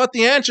memos is what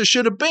the answer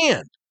should have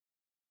been.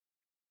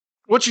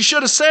 What you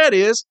should have said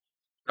is,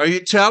 are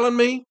you telling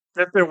me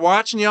that they're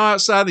watching y'all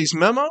outside these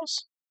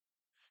memos?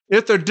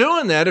 If they're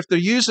doing that, if they're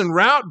using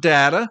route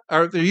data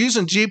or if they're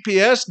using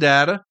GPS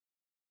data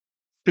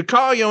to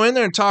call you in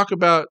there and talk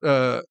about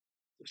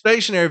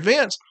stationary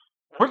events,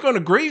 we're going to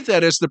grieve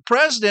that. As the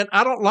president,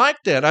 I don't like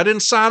that. I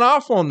didn't sign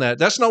off on that.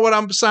 That's not what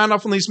I'm signing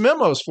off on these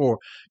memos for.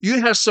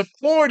 You have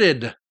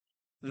supported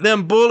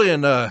them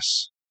bullying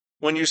us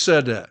when you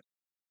said that.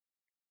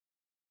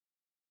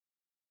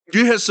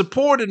 You had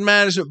supported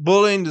management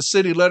bullying the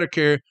city letter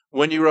carrier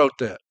when you wrote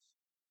that.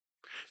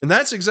 And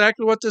that's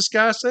exactly what this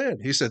guy said.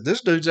 He said,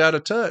 this dude's out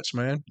of touch,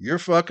 man. You're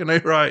fucking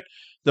right.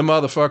 The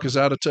motherfucker's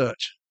out of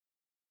touch.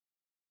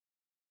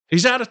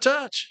 He's out of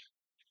touch.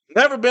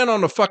 Never been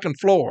on the fucking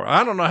floor.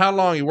 I don't know how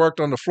long he worked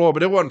on the floor,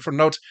 but it wasn't for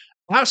notes.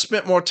 I've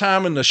spent more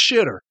time in the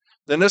shitter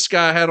than this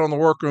guy had on the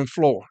workroom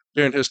floor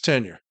during his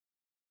tenure.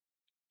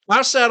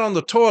 I sat on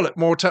the toilet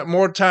more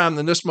time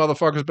than this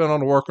motherfucker's been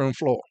on the workroom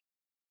floor.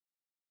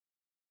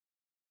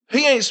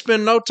 He ain't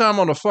spend no time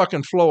on the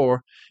fucking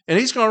floor, and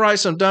he's gonna write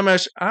some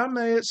dumbass.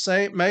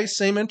 It may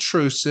seem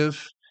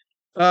intrusive.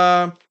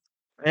 And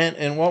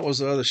what was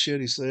the other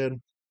shit he said?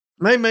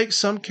 May make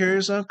some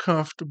carriers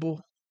uncomfortable.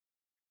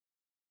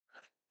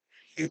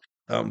 You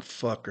dumb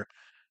fucker.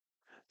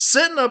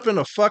 Sitting up in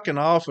a fucking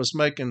office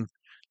making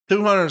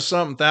 200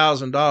 something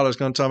 $1,000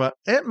 going to talk about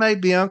it may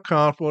be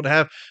uncomfortable to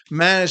have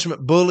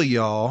management bully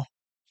y'all.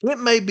 It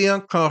may be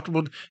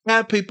uncomfortable to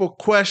have people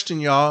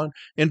question y'all in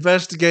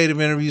investigative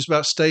interviews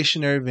about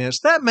stationary events.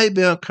 That may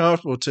be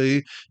uncomfortable to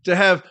you to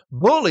have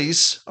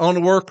bullies on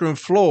the workroom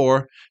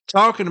floor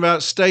talking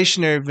about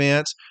stationary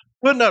events,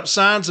 putting up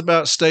signs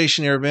about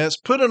stationary events,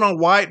 putting on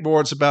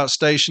whiteboards about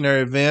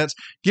stationary events,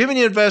 giving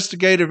you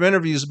investigative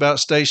interviews about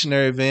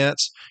stationary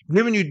events,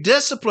 giving you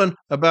discipline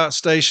about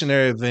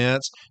stationary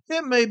events.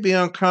 It may be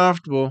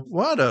uncomfortable.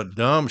 What a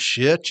dumb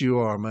shit you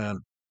are, man.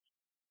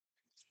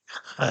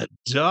 A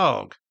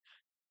dog.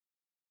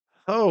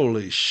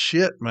 Holy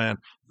shit, man.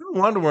 No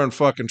wonder we're in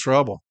fucking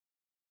trouble.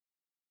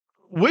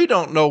 We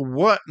don't know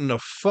what in the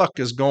fuck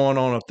is going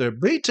on up there.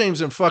 B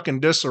team's in fucking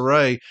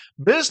disarray.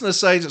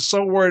 Business agents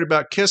so worried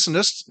about kissing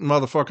this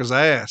motherfucker's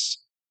ass.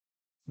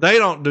 They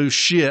don't do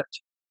shit.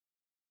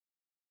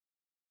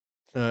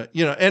 And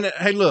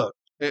hey, look,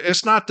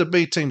 it's not the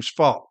B team's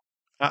fault.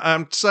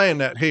 I'm saying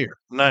that here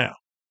now.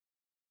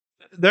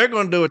 They're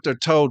going to do what they're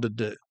told to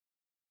do.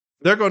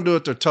 They're going to do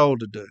what they're told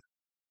to do.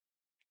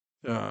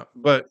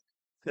 But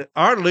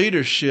our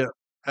leadership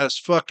has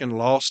fucking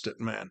lost it,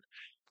 man.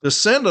 To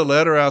send a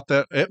letter out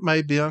that it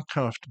may be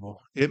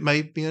uncomfortable, it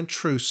may be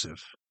intrusive.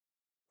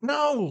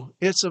 No,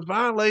 it's a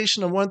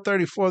violation of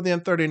 134 of the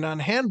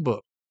M39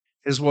 handbook,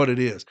 is what it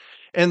is.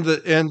 And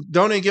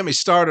don't even get me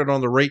started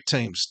on the rate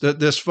teams,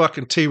 this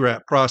fucking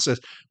TRAP process,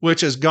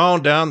 which has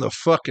gone down the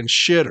fucking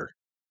shitter.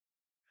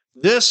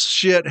 This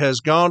shit has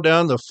gone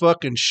down the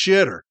fucking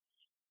shitter,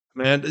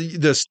 man.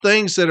 There's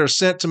things that are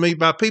sent to me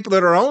by people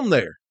that are on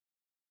there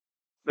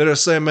that are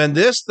saying, man,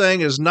 this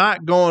thing is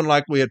not going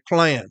like we had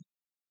planned.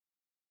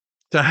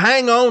 To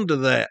hang on to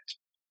that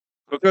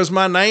because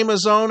my name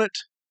is on it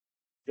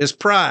is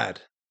pride.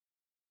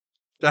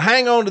 To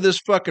hang on to this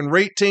fucking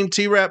rate team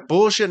TRAP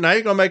bullshit, now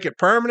you're going to make it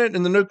permanent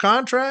in the new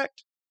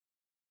contract?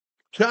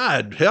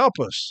 God help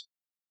us.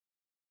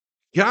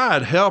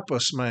 God help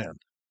us, man.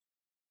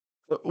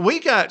 We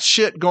got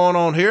shit going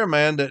on here,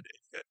 man, that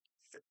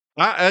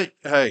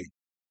hey,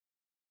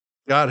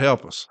 God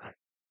help us.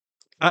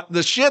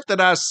 The shit that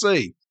I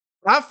see,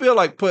 I feel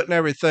like putting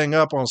everything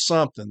up on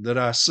something that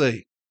I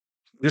see.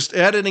 Just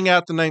editing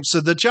out the name so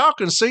that y'all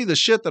can see the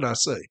shit that I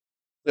see,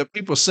 that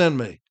people send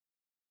me.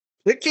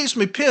 It keeps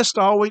me pissed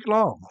all week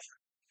long.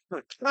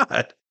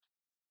 God,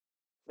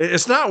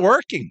 it's not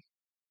working.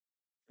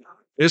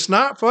 It's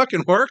not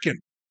fucking working.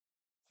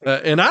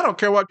 And I don't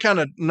care what kind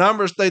of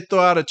numbers they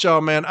throw out at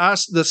y'all, man.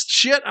 The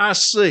shit I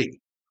see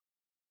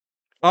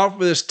off of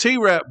this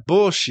TRAP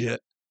bullshit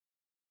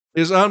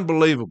is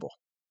unbelievable.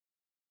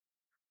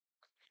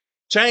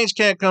 Change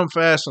can't come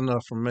fast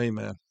enough for me,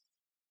 man.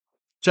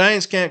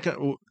 Change can't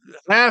come.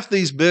 Half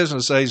these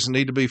business agents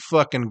need to be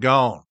fucking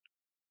gone.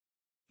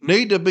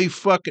 Need to be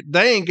fucking.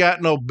 They ain't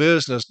got no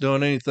business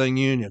doing anything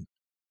union.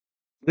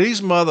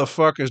 These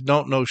motherfuckers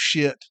don't know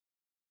shit.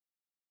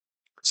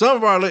 Some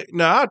of our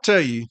now I'll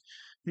tell you,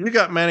 you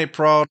got Manny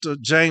Peralta,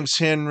 James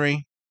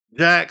Henry,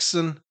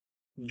 Jackson,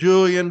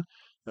 Julian.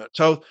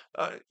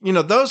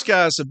 Those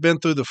guys have been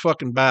through the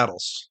fucking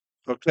battles.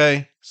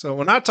 Okay, so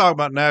when I talk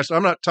about national,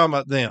 I'm not talking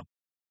about them.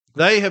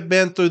 They have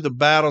been through the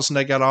battles and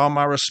they got all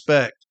my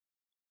respect.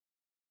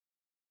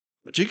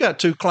 But you got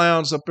two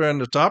clowns up there in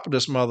the top of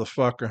this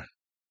motherfucker.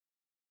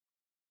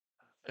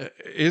 I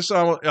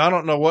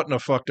don't know what in the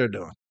fuck they're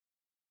doing.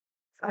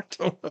 I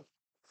don't know.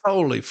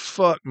 Holy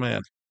fuck,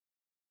 man.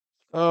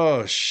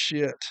 Oh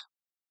shit.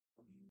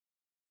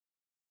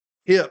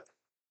 Hip,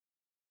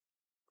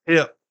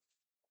 hip,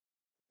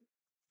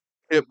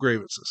 hip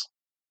grievances.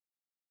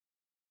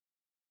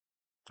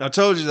 I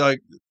told you, like,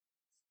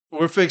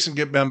 we're fixing to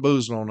get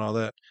bamboozled on all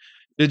that.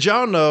 Did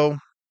y'all know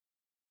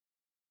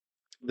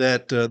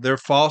that they're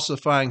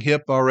falsifying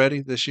hip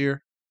already this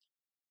year?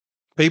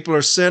 People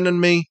are sending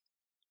me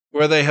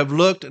where they have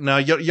looked. Now,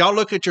 y'all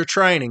look at your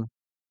training.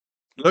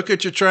 Look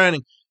at your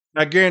training.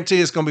 I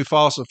guarantee it's going to be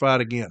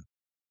falsified again.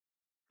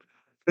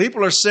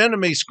 People are sending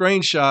me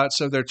screenshots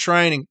of their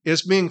training.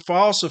 It's being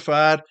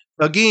falsified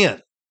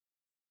again.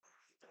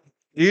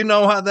 You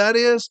know how that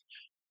is?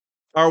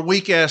 Our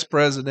weak ass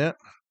president.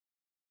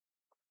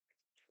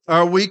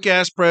 Our weak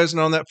ass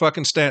president on that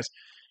fucking stance.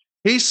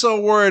 He's so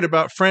worried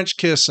about French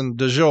kissing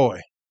DeJoy.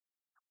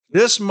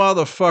 This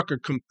motherfucker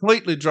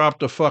completely dropped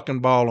the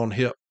fucking ball on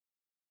hip.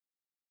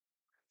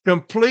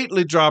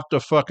 Completely dropped the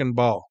fucking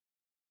ball.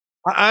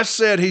 I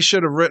said he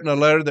should have written a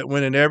letter that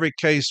went in every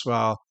case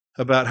file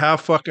about how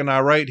fucking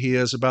irate he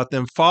is about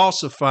them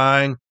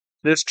falsifying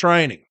this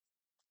training.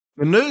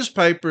 The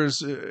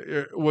newspapers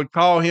would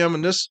call him,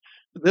 and this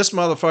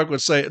motherfucker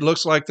would say it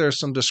looks like there's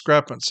some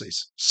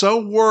discrepancies. So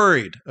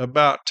worried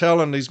about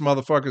telling these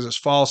motherfuckers it's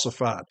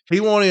falsified. He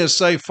won't even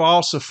say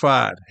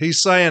falsified.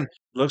 He's saying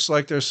looks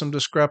like there's some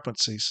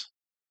discrepancies.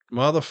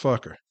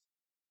 Motherfucker.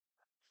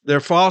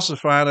 They're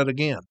falsifying it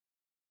again.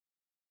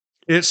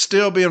 It's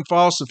still being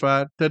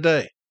falsified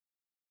today.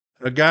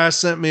 A guy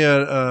sent me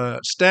a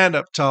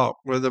stand-up talk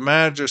where the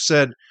manager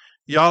said,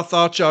 y'all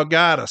thought y'all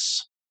got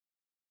us.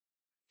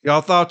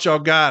 Y'all thought y'all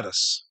got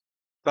us.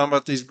 Talking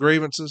about these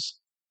grievances.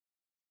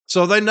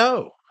 So they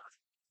know.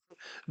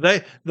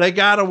 They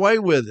got away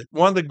with it.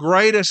 One of the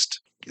greatest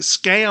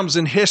scams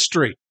in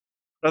history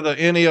of the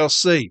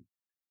NELC,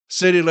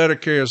 city letter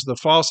carriers, the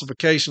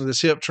falsification of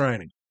this hip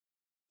training.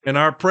 And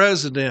our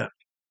president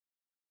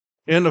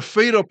in the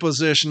fetal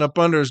position up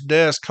under his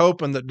desk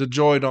hoping that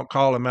DeJoy don't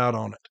call him out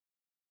on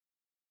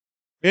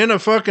it. In a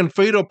fucking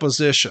fetal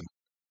position.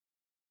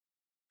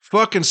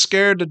 Fucking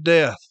scared to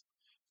death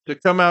to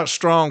come out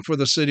strong for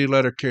the city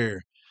letter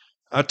carrier.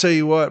 I tell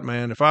you what,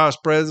 man, if I was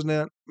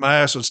president, my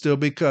ass would still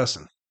be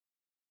cussing.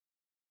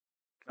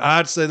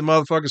 I'd say the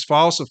motherfuckers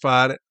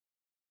falsified it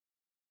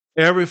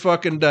every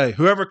fucking day.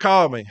 Whoever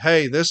called me,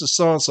 hey, this is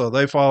so-and-so,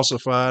 they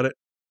falsified it.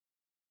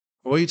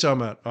 What are you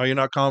talking about? Oh, you're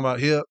not calling about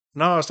hip?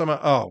 No, I was talking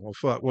about, oh, well,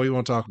 fuck, what do you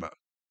want to talk about?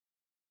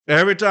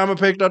 Every time I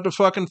picked up the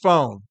fucking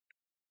phone,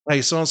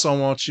 hey, so-and-so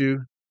wants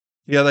you.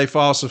 Yeah, they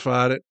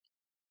falsified it.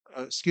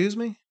 Excuse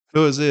me?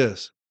 Who is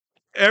this?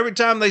 Every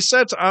time they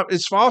said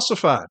it's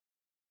falsified.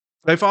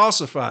 They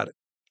falsified it.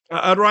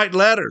 I'd write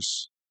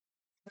letters.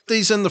 Put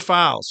these in the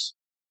files.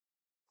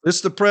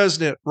 It's the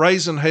president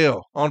raising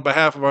hell on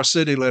behalf of our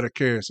city letter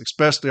carriers,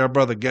 especially our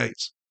brother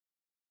Gates.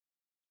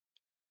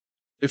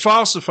 They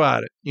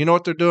falsified it. You know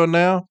what they're doing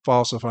now?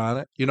 Falsifying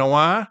it. You know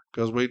why?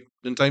 Because we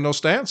didn't take no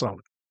stance on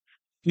it.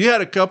 You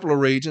had a couple of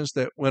regions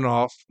that went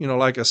off,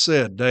 like I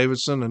said,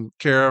 Davidson and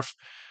Cariff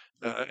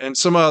and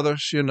some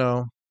others, went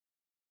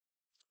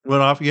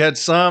off. You had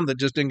some that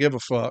just didn't give a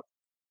fuck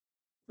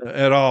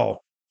at all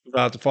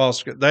about the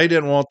falsification. They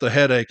didn't want the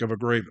headache of a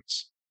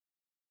grievance.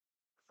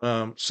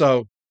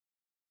 So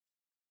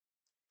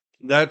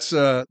that's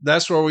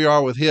where we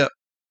are with HIP.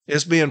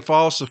 It's being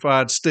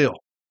falsified still.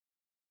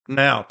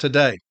 Now,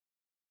 today,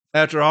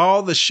 after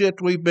all the shit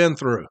we've been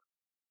through,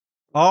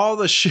 all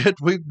the shit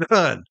we've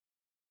done,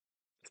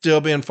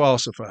 still being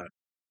falsified.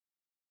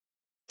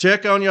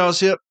 Check on y'all's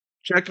HIP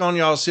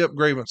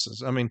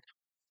grievances. I mean,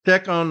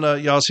 check on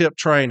y'all's HIP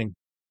training.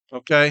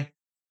 Okay,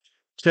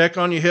 check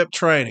on your HIP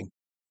training.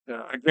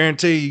 I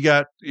guarantee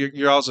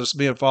you're also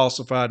being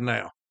falsified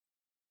now.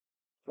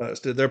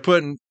 They're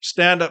putting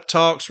stand-up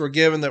talks were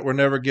given that were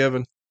never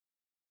given.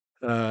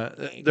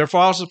 They're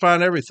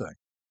falsifying everything.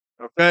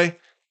 Okay,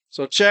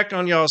 so check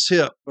on y'all's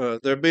HIP.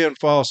 They're being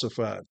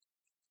falsified.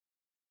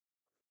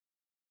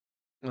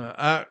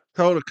 I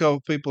told a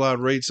couple people I'd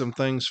read some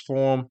things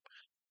for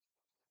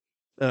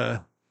them,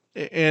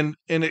 and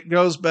it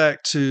goes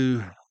back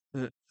to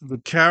the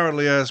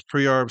cowardly ass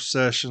pre-arb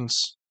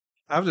sessions.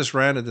 I've just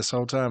ranted this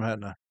whole time,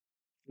 hadn't I?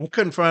 I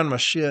couldn't find my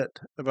shit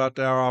about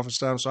the hour office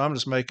time, so I'm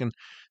just making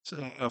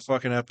a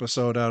fucking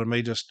episode out of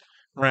me just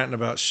ranting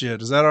about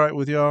shit. Is that all right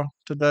with y'all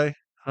today?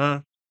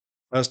 Huh?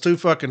 I was too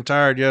fucking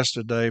tired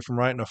yesterday from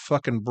writing a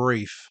fucking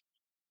brief.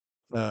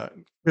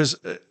 Because,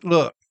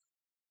 look,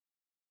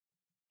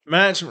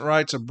 management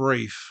writes a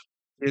brief.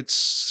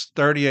 It's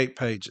 38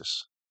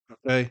 pages.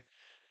 Okay?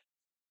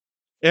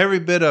 Every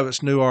bit of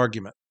it's new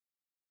argument.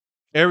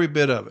 Every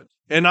bit of it.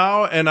 And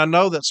I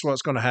know that's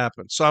what's going to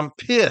happen. So I'm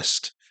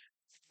pissed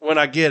when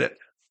I get it.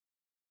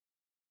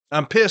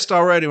 I'm pissed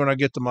already when I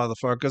get the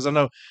motherfucker because I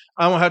know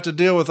I won't have to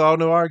deal with all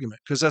new argument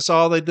because that's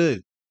all they do.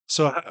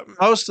 So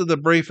most of the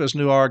brief is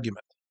new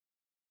argument.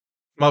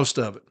 Most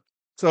of it.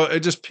 So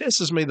it just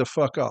pisses me the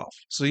fuck off.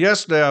 So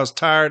yesterday I was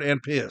tired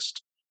and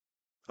pissed.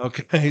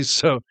 Okay,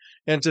 so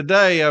and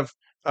today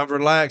I've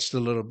relaxed a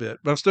little bit,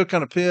 but I'm still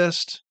kind of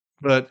pissed.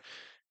 But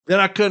then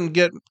I couldn't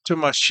get to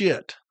my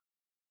shit,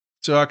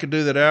 so I could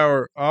do that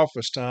hour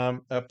office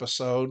time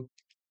episode.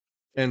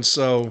 And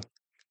so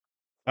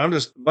a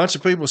bunch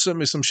of people sent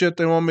me some shit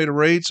they want me to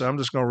read, so I'm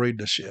just going to read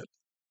the shit.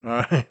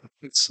 All right.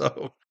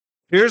 So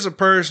here's a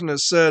person that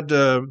said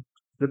the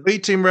B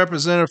team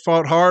representative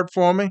fought hard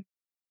for me,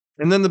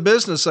 and then the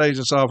business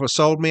agent's office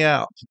sold me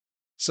out.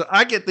 So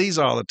I get these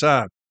all the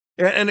time.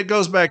 And it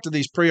goes back to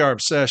these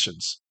pre-arb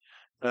sessions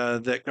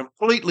that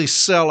completely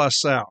sell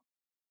us out.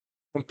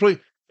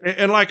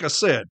 And like I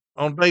said,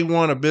 on day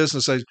one of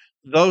business agent,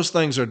 those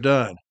things are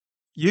done.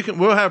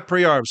 We'll have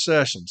pre-arb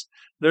sessions.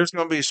 There's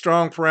going to be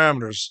strong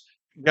parameters,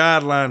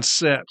 guidelines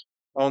set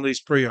on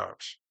these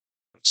pre-arbs.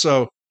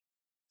 So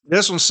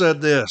this one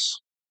said this.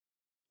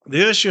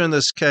 The issue in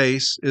this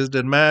case is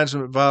did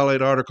management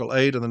violate Article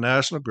 8 of the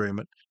National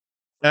Agreement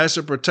as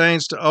it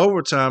pertains to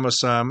overtime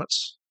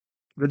assignments?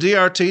 The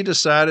DRT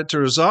decided to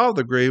resolve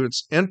the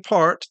grievance in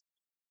part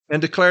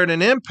and declared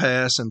an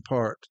impasse in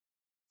part.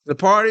 The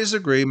parties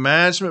agree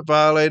management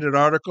violated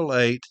Article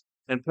 8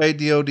 and paid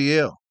the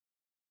ODL.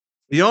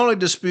 The only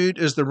dispute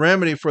is the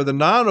remedy for the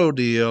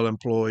non-ODL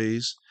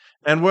employees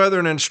and whether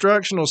an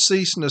instructional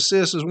cease and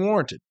desist is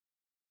warranted.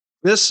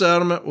 This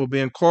settlement will be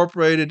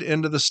incorporated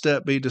into the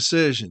Step B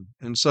decision.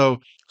 And so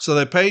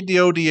they paid the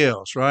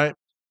ODLs, right?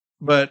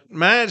 But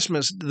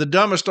management's the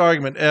dumbest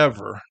argument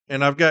ever,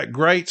 and I've got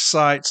great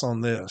cites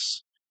on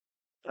this,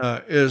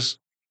 is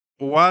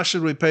why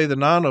should we pay the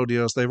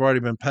non-ODLs? They've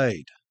already been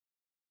paid.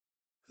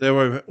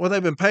 They've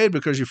been paid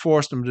because you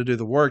forced them to do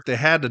the work. They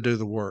had to do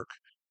the work.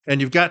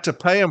 And you've got to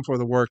pay them for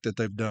the work that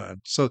they've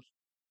done. So,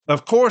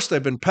 of course,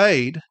 they've been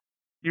paid.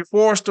 You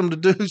forced them to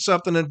do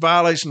something in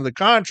violation of the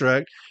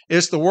contract.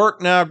 It's the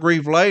work now,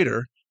 grieve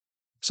later.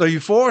 So you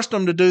forced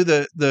them to do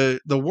the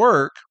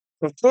work.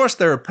 Of course,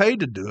 they were paid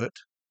to do it.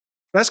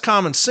 That's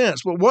common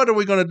sense. But what are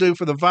we going to do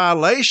for the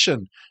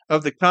violation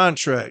of the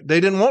contract? They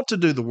didn't want to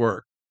do the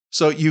work.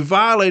 So you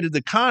violated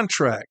the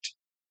contract.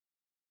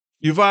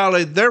 You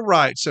violated their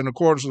rights in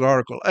accordance with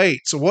Article 8.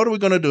 So what are we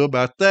going to do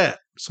about that?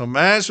 So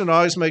management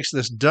always makes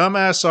this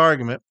dumbass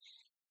argument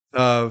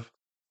of,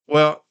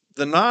 well,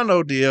 the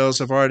non-ODLs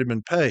have already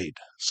been paid.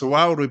 So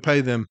why would we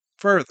pay them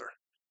further?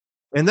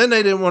 And then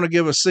they didn't want to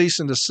give a cease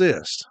and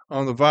desist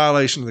on the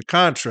violation of the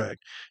contract.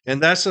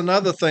 And that's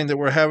another thing that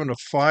we're having to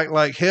fight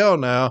like hell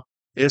now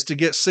is to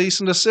get cease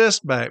and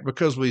desist back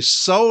because we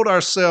sold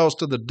ourselves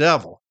to the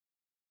devil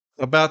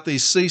about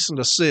these cease and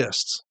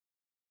desists.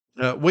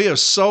 We have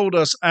sold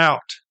us out.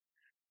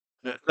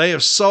 They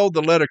have sold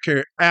the letter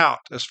carrier out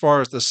as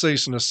far as the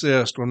cease and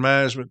desist when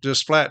management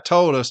just flat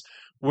told us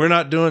we're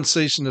not doing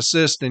cease and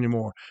desist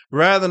anymore.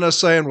 Rather than us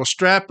saying, well,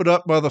 strap it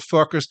up,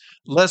 motherfuckers,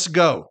 let's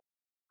go.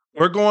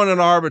 We're going in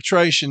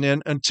arbitration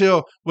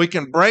until we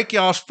can break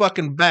y'all's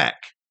fucking back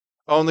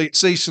on the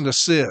cease and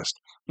desist.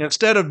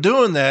 Instead of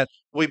doing that,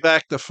 we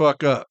back the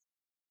fuck up.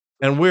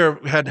 And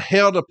we've had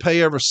hell to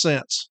pay ever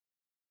since.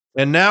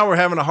 And now we're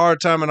having a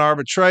hard time in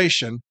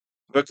arbitration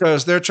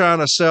because they're trying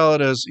to sell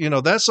it as,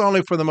 that's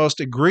only for the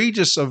most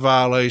egregious of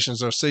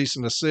violations or cease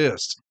and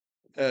desist.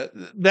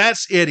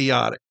 That's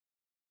idiotic.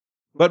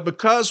 But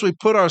because we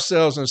put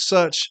ourselves in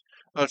such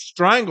a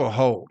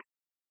stranglehold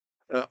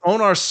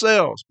on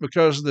ourselves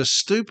because of this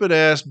stupid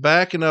ass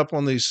backing up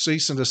on these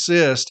cease and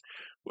desist,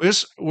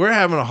 we're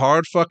having a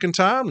hard fucking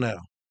time now.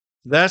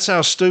 That's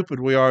how stupid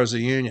we are as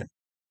a union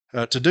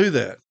to do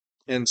that.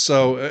 And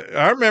so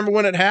I remember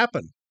when it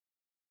happened.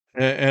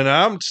 And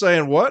I'm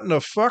saying, what in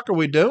the fuck are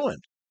we doing?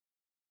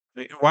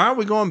 Why are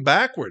we going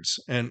backwards?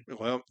 And,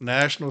 well,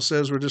 National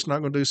says we're just not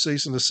going to do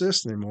cease and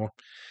desist anymore.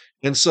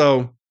 And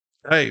so,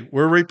 hey,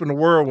 we're reaping the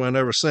whirlwind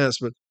ever since.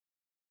 But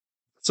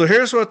so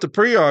here's what the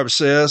pre-arb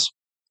says.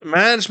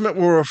 Management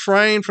will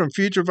refrain from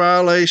future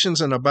violations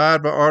and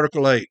abide by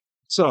Article 8.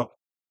 So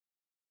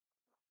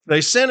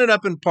they sent it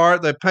up in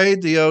part. They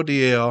paid the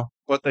ODL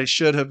what they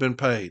should have been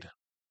paid.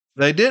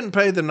 They didn't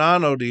pay the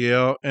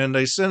non-ODL, and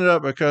they sent it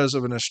up because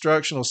of an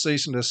instructional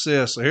cease and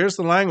desist. So here's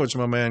the language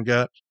my man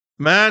got.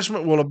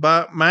 Management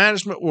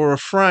will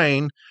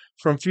refrain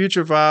from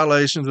future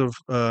violations of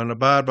and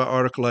abide by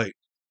Article 8.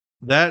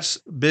 That's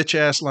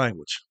bitch-ass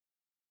language.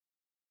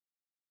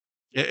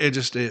 It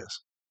just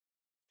is.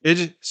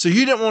 So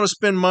you didn't want to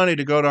spend money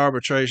to go to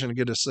arbitration to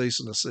get a cease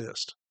and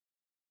desist.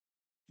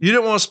 You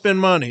didn't want to spend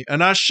money.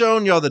 And I've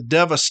shown y'all the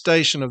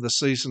devastation of the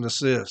cease and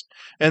desist.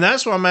 And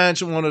that's why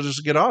management wanted us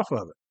to get off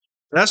of it.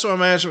 That's why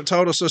management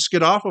told us, let's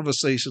get off of a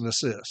cease and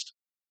desist.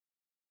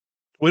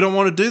 We don't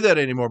want to do that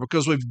anymore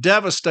because we've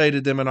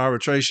devastated them in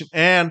arbitration.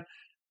 And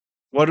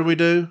what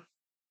do?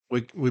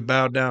 We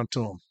bow down to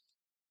them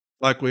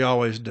like we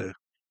always do.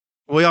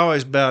 We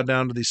always bow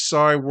down to these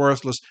sorry,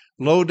 worthless,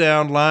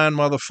 low-down, lying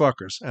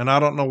motherfuckers. And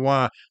I don't know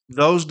why.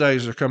 Those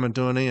days are coming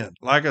to an end.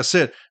 Like I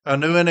said, a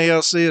new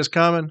NALC is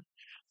coming.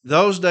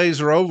 Those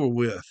days are over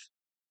with.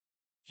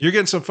 You're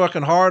getting some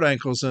fucking hard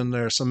ankles in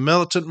there, some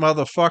militant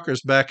motherfuckers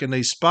back in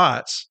these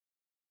spots.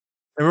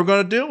 And we're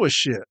going to deal with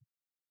shit.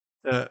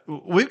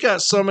 We've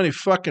got so many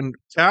fucking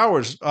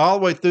cowards all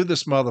the way through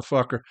this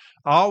motherfucker,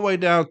 all the way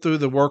down through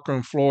the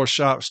workroom floor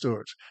shop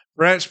stewards,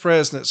 branch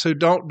presidents who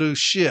don't do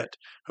shit,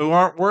 who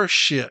aren't worth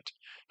shit,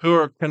 who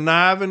are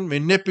conniving,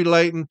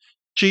 manipulating,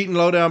 cheating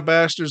low-down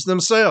bastards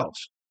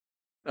themselves.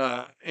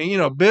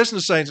 And,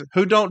 business agents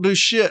who don't do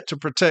shit to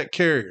protect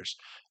carriers.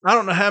 I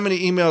don't know how many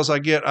emails I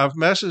get. I've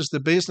messaged the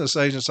business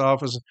agent's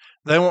office.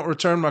 They won't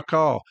return my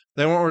call.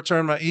 They won't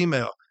return my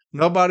email.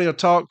 Nobody will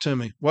talk to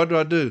me. What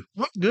do?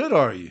 What good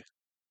are you?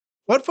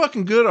 What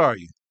fucking good are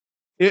you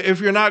if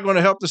you're not going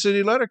to help the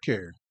city letter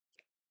carrier?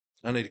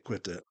 I need to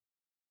quit that.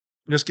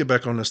 Let's get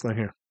back on this thing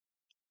here.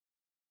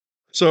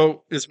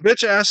 So it's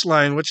bitch-ass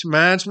language.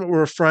 Management will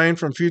refrain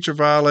from future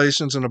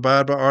violations and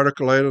abide by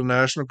Article 8 of the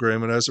National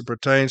Agreement as it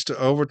pertains to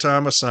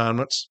overtime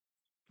assignments.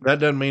 That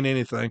doesn't mean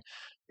anything.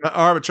 The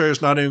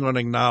arbitrator's not even going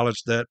to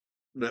acknowledge that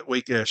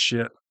weak-ass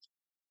shit.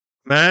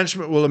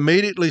 Management will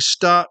immediately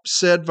stop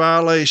said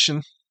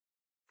violation.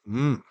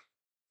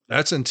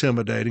 That's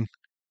intimidating.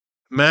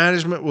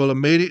 Management will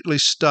immediately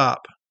stop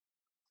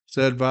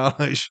said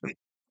violation.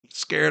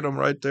 Scared them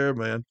right there,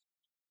 man.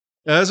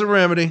 As a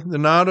remedy, the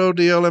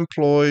non-ODL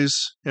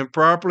employees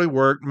improperly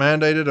worked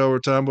mandated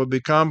overtime would be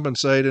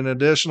compensated an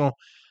additional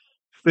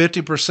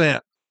 50%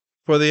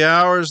 for the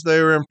hours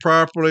they were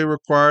improperly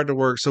required to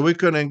work. So we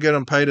couldn't even get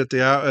them paid at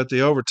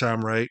the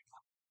overtime rate.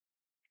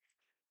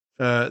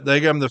 They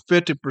gave them the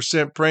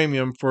 50%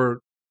 premium for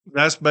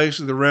that's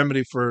basically the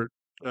remedy for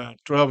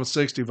 12 and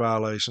 60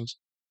 violations.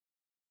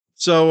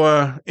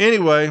 So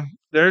anyway,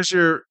 there's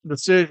your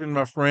decision,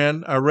 my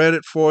friend. I read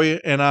it for you,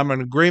 and I'm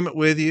in agreement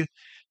with you.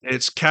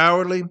 It's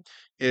cowardly.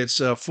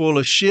 It's full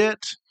of shit.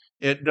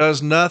 It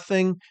does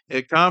nothing.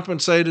 It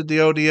compensated the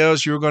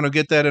ODLs. You were going to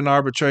get that in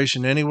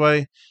arbitration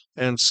anyway,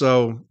 and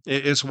so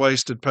it's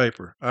wasted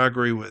paper. I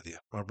agree with you,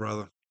 my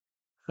brother.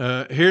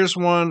 Here's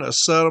one, a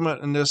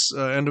settlement, and this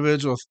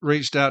individual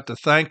reached out to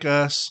thank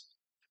us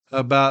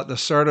about the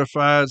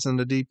certifieds and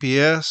the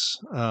DPS.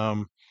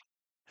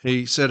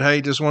 He said,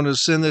 "Hey, just wanted to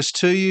send this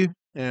to you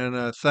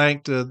and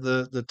thank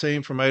the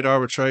team from 8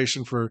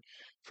 Arbitration for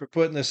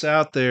putting this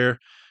out there."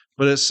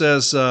 But it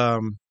says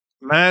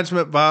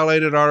management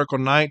violated Article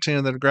 19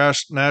 of the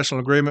National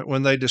Agreement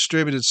when they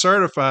distributed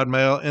certified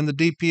mail in the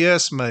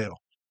DPS mail.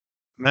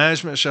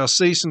 Management shall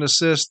cease and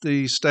desist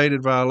the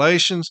stated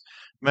violations.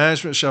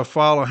 Management shall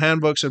follow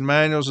handbooks and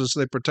manuals as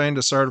they pertain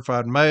to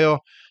certified mail.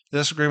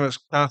 This agreement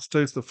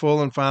constitutes the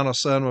full and final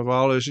settlement of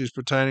all issues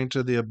pertaining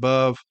to the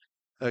above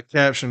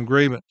caption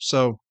agreement.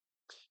 So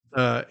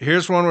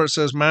here's one where it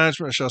says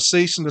management shall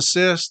cease and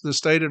desist the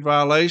stated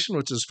violation,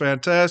 which is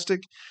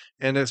fantastic.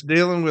 And it's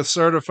dealing with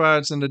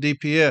certifieds in the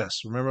DPS.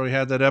 Remember, we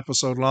had that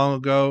episode long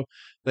ago.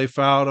 They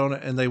filed on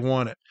it and they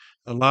won it.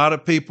 A lot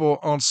of people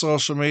on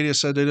social media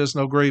said there is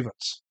no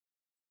grievance.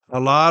 A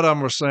lot of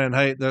them were saying,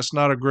 hey, that's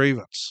not a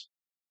grievance.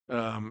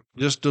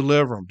 Just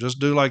deliver them. Just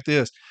do like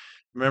this.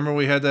 Remember,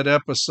 we had that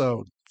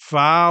episode.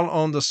 File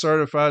on the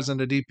certifieds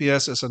and the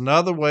DPS. It's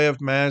another way of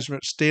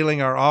management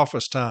stealing our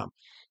office time.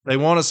 They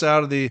want us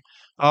out of the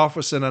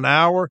office in an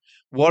hour.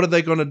 What are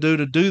they going to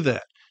do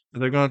that?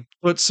 They're going to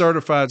put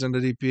certifieds in the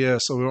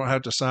DPS so we won't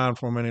have to sign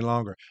for them any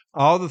longer.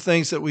 All the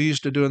things that we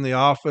used to do in the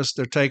office,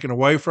 they're taken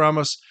away from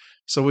us.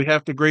 So we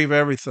have to grieve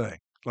everything.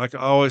 Like I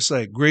always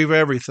say, grieve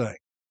everything.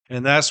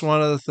 And that's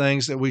one of the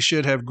things that we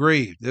should have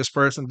grieved. This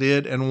person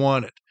did and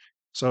won it.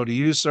 So to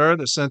you, sir,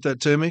 that sent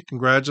that to me,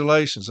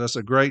 congratulations. That's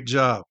a great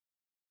job.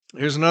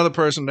 Here's another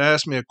person that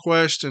asked me a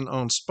question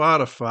on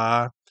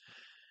Spotify.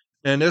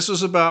 And this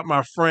was about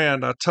my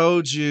friend. I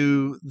told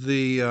you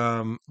the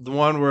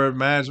one where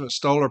management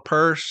stole her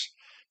purse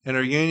and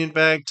her union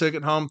bag, took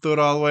it home, threw it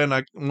all away, and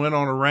I went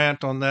on a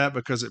rant on that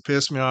because it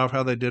pissed me off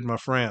how they did my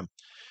friend.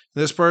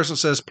 This person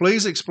says,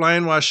 please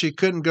explain why she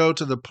couldn't go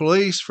to the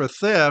police for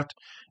theft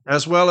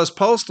as well as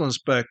postal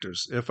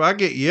inspectors. If I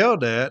get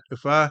yelled at,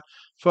 if I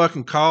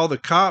fucking call the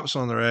cops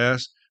on their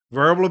ass,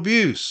 verbal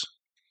abuse.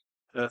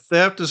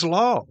 Theft is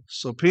law,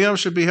 so PM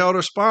should be held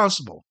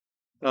responsible.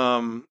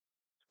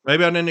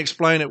 Maybe I didn't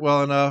explain it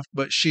well enough,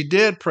 but she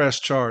did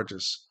press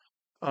charges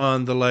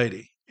on the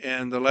lady,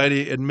 and the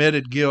lady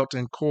admitted guilt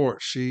in court.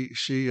 She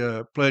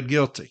pled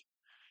guilty.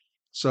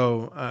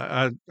 So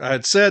I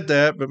had said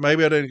that, but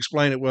maybe I didn't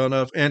explain it well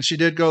enough. And she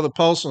did go to the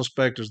postal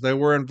inspectors. They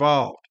were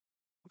involved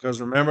because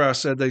remember I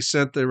said they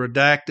sent the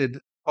redacted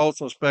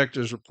postal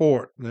inspectors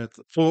report. And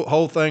the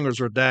whole thing was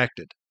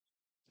redacted.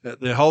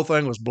 The whole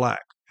thing was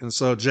black. And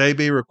so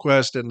JB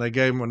requested, and they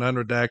gave him an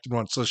unredacted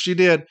one. So she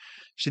did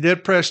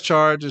press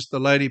charges. The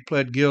lady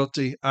pled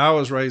guilty. I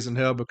was raising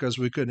hell because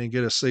we couldn't even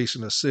get a cease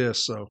and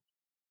desist. So,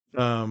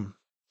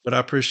 but I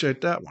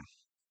appreciate that one.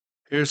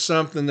 Here's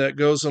something that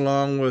goes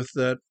along with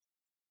that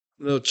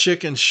little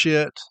chicken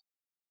shit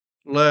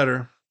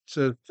letter. It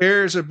says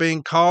carriers are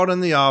being called in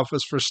the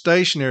office for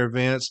stationary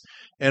events,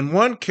 and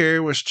one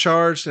carrier was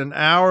charged an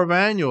hour of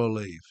annual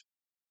leave.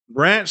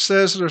 Branch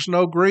says there's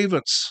no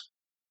grievance.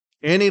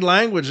 Any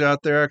language out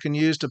there I can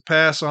use to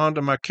pass on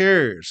to my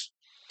carriers.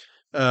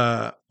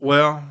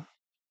 Well,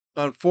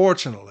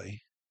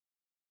 unfortunately,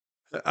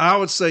 I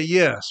would say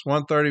yes.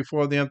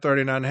 134 of the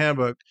M39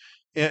 handbook.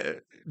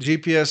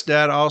 GPS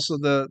data, also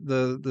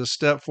the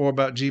step 4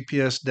 about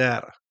GPS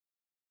data.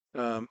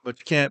 But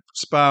you can't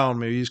spy on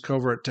me or use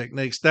covert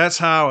techniques. That's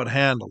how I would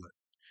handle it.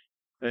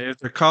 If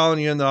they're calling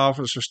you in the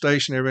office for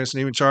stationary events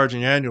and even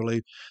charging you annual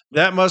leave,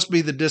 that must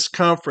be the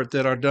discomfort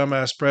that our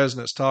dumbass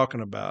president's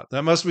talking about.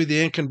 That must be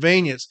the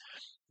inconvenience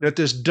that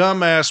this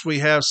dumbass we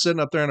have sitting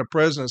up there in the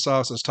president's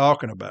office is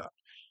talking about.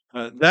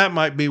 That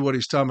might be what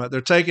he's talking about.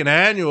 They're taking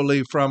annual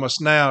leave from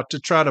us now to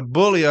try to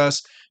bully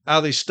us out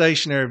of these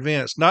stationary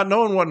events, not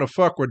knowing what in the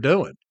fuck we're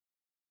doing.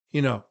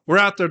 You know, we're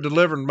out there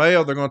delivering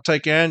mail. They're going to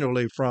take annual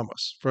leave from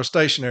us for a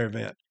stationary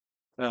event.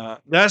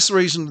 That's the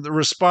reason the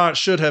response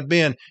should have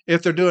been,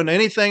 if they're doing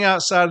anything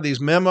outside of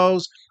these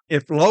memos,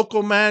 if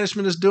local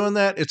management is doing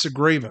that, it's a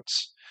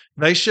grievance.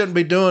 They shouldn't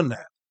be doing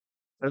that.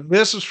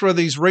 This is for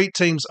these REIT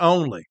teams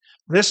only.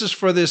 This is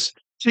for this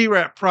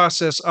TRAP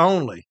process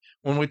only.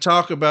 when we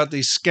talk about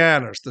these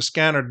scanners, the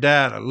scanner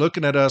data,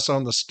 looking at us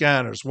on the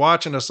scanners,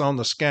 watching us on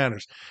the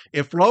scanners.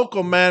 If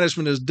local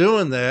management is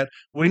doing that,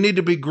 we need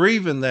to be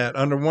grieving that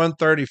under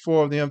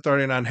 134 of the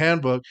M39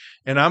 handbook.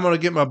 And I'm going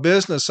to get my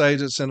business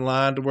agents in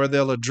line to where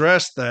they'll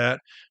address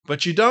that.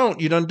 But you don't.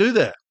 You don't do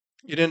that.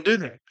 You didn't do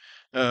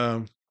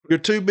that. You're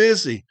too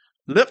busy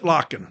lip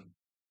locking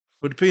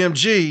with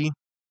PMG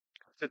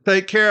to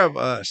take care of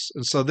us.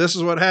 And so this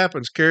is what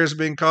happens. Carriers are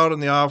being called in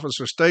the office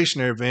for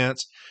stationary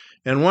events,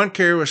 and one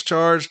carrier was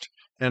charged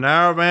an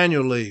hour of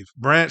annual leave.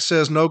 Branch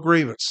says no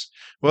grievance.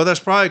 Well, that's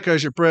probably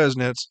because your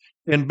president's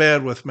in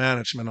bed with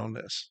management on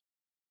this.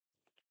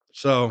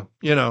 So,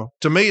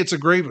 to me, it's a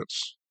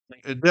grievance.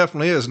 It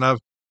definitely is.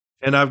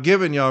 And I've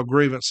given y'all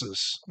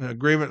grievances,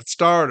 grievance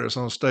starters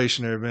on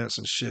stationary events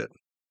and shit.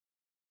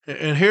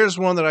 And here's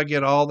one that I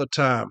get all the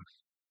time.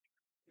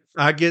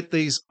 I get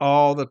these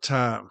all the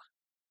time.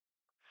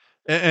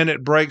 And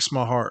it breaks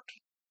my heart.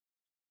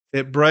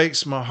 It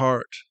breaks my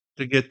heart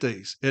to get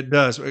these. It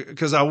does,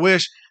 because I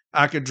wish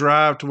I could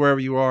drive to wherever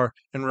you are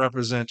and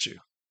represent you.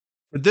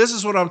 But this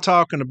is what I'm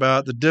talking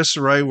about, the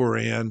disarray we're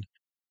in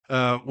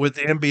with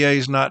the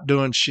MBAs not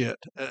doing shit.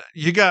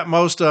 You got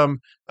most of them,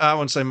 I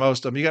wouldn't say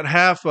most of them, you got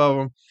half of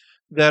them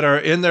that are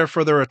in there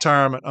for their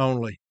retirement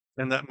only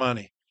and that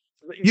money.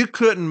 You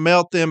couldn't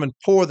melt them and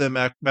pour them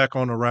back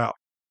on the route.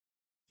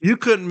 You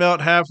couldn't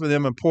melt half of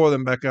them and pour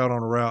them back out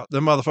on the route.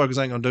 Them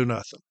motherfuckers ain't going to do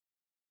nothing.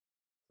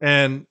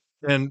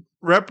 And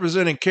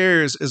representing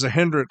carriers is a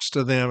hindrance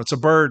to them. It's a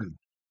burden.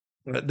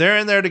 They're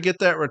in there to get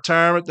that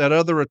retirement, that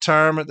other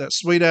retirement, that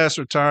sweet ass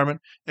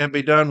retirement, and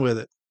be done with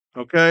it.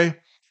 Okay?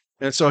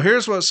 And so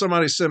here's what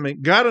somebody sent me.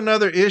 Got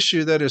another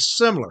issue that is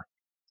similar.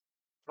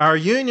 Our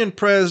union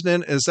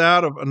president is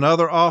out of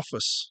another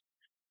office.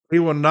 He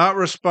will not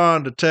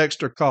respond to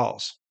text or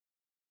calls.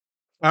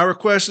 I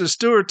requested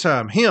steward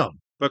time, him,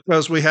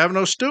 because we have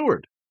no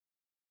steward.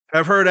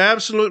 I've heard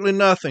absolutely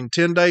nothing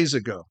 10 days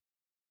ago.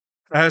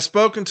 I have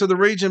spoken to the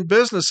region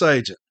business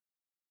agent,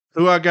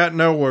 who I got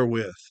nowhere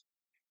with.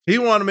 He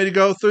wanted me to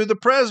go through the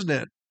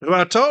president, who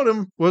I told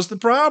him was the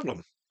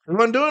problem. He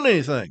wasn't doing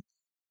anything.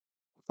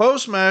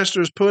 Postmaster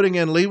is putting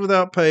in leave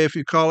without pay if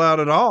you call out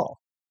at all.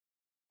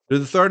 Do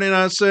the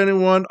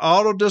 3971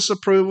 auto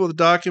disapproval of the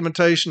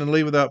documentation and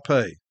leave without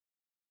pay.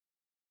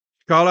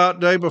 Call out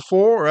day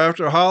before or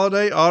after a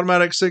holiday,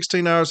 automatic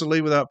 16 hours of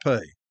leave without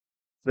pay.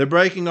 They're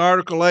breaking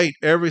Article 8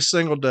 every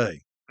single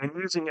day and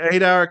using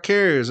 8-hour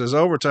carriers as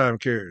overtime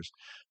carriers.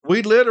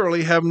 We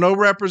literally have no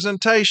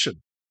representation.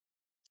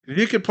 If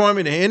you could point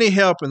me to any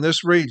help in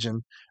this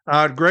region,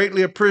 I'd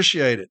greatly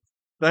appreciate it.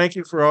 Thank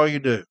you for all you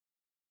do.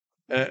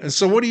 And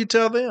so what do you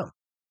tell them?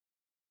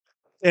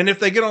 And if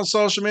they get on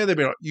social media, they'll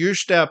be like, you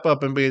step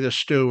up and be the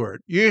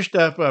steward. You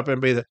step up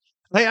and be the...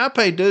 Hey, I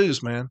pay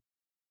dues, man.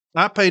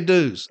 I pay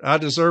dues. I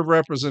deserve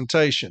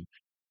representation.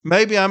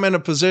 Maybe I'm in a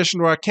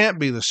position where I can't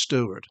be the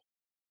steward.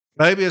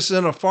 Maybe it's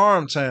in a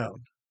farm town.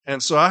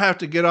 And so I have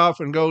to get off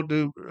and go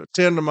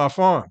tend to my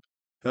farm.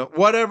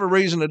 Whatever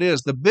reason it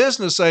is, the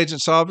business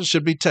agent's office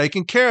should be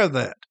taking care of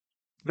that.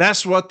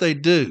 That's what they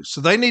do.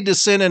 So they need to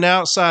send in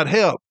outside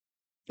help.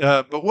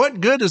 But what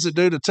good does it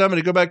do to tell me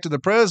to go back to the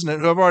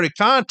president, who I've already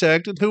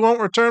contacted, who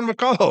won't return my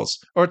calls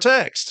or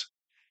text?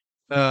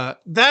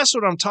 That's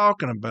what I'm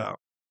talking about.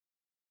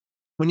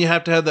 When you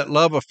have to have that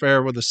love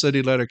affair with the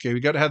city letter carrier,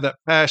 you got to have that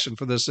passion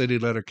for the city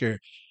letter carrier.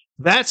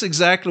 That's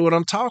exactly what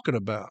I'm talking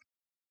about.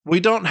 We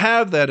don't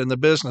have that in the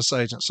business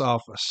agent's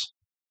office.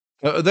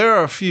 There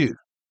are a few,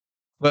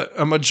 but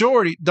a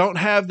majority don't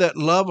have that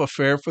love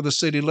affair for the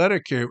city letter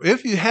carrier.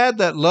 If you had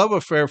that love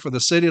affair for the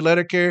city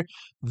letter carrier,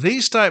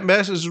 these type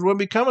messages wouldn't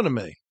be coming to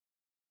me.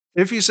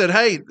 If you said,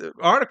 hey,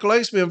 Article 8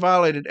 is being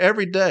violated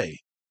every day.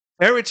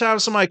 Every time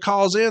somebody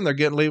calls in, they're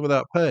getting leave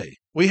without pay.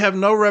 We have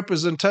no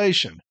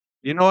representation.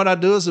 You know what I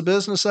do as a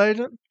business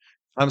agent?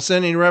 I'm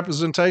sending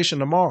representation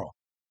tomorrow.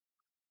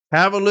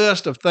 Have a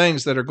list of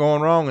things that are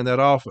going wrong in that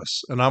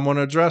office, and I'm going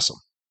to address them.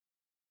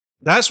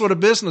 That's what a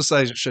business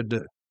agent should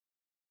do.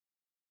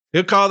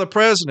 He'll call the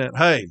president.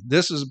 Hey,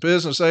 this is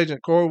business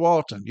agent Corey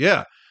Walton.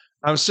 Yeah,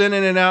 I'm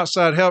sending in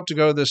outside help to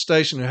go to this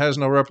station who has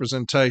no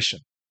representation.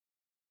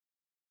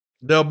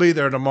 They'll be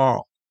there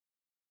tomorrow.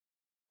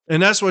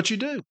 And that's what you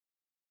do.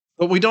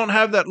 But we don't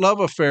have that love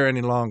affair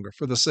any longer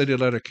for the city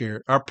letter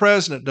carrier. Our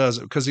president does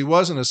it because he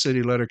wasn't a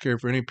city letter carrier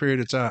for any period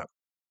of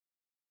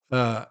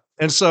time.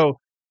 And so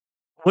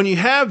when you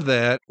have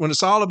that, when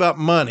it's all about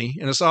money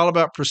and it's all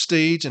about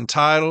prestige and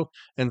title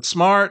and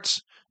smarts,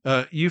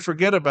 you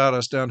forget about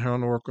us down here on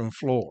the workroom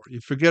floor.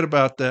 You forget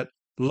about that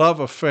love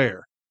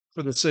affair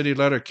for the city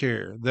letter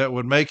carrier that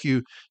would make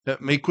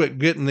me quit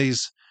getting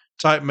these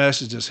type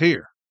messages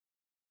here.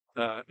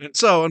 And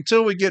so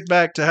until we get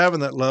back to having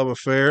that love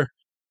affair,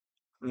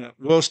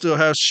 we'll still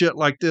have shit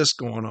like this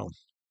going on.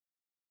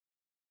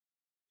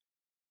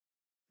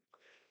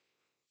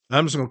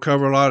 I'm just going to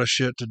cover a lot of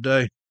shit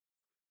today.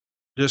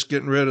 Just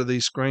getting rid of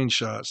these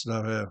screenshots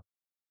that I have.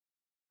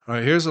 All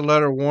right, here's a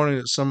letter of warning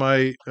that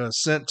somebody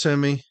sent to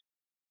me,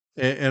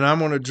 and I'm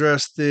going to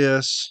address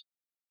this,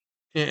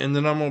 and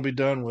then I'm going to be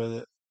done with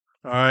it.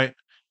 All right.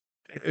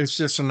 It's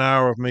just an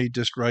hour of me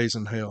just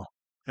raising hell.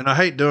 And I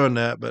hate doing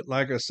that, but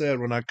like I said,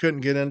 when I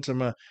couldn't get into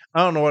I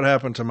don't know what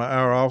happened to my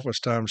hour office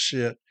time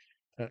shit.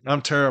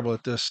 I'm terrible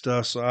at this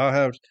stuff, so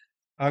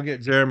I'll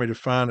get Jeremy to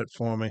find it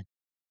for me.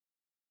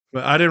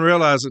 But I didn't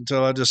realize it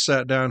until I just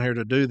sat down here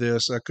to do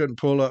this. I couldn't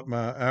pull up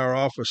my hour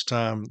office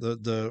time,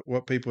 the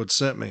what people had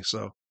sent me.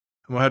 So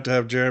I'm gonna have to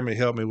have Jeremy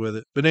help me with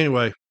it. But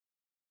anyway,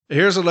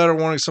 here's a letter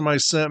warning somebody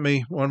sent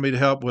me, wanted me to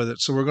help with it.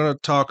 So we're gonna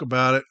talk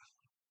about it.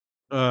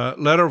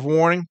 Letter of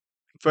warning,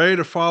 failure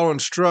to follow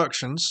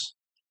instructions,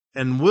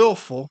 and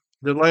willful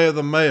delay of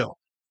the mail.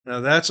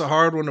 Now that's a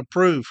hard one to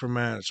prove for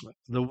management.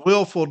 The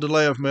willful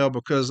delay of mail,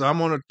 because I'm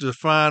going to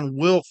define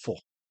willful.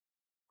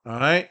 All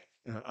right,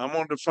 I'm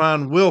going to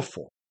define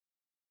willful.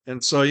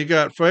 And so you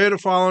got failure to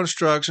follow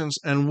instructions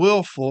and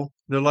willful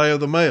delay of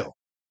the mail.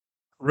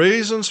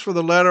 Reasons for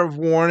the letter of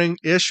warning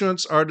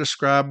issuance are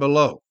described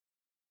below.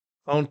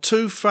 On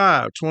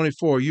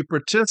 2/5/24, you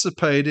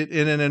participated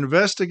in an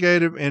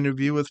investigative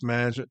interview with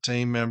management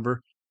team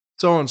member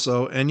so and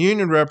so and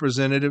union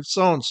representative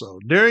so and so.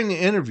 During the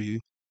interview,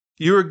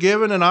 you were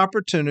given an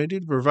opportunity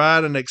to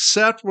provide an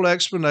acceptable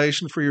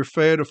explanation for your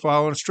failure to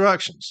follow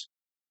instructions.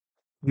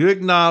 You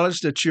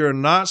acknowledge that you are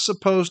not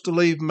supposed to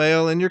leave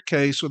mail in your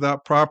case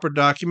without proper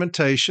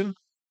documentation.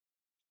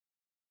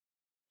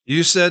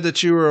 You said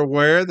that you were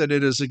aware that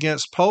it is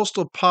against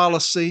postal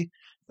policy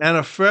and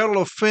a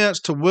federal offense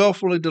to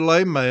willfully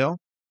delay mail,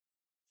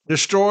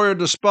 destroy or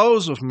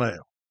dispose of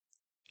mail.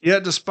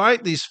 Yet,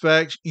 despite these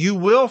facts, you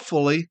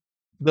willfully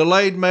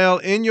delayed mail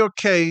in your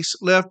case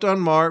left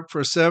unmarked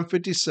for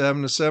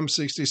 757 to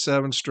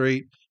 767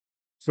 Street,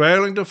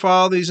 failing to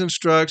follow these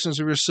instructions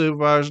of your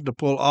supervisor to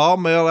pull all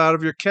mail out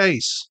of your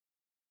case.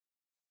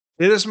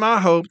 It is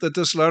my hope that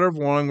this letter of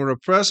warning will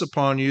impress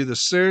upon you the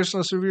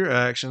seriousness of your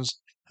actions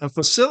and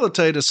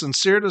facilitate a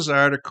sincere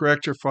desire to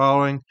correct your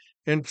following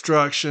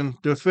instruction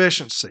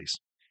deficiencies.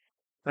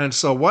 And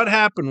so what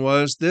happened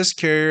was this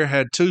carrier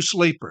had two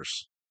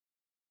sleepers,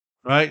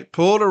 right?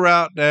 Pulled her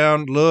route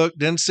down, looked,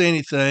 didn't see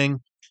anything.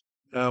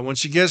 When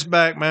she gets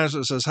back,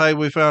 management says, hey,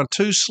 we found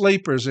two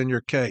sleepers in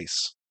your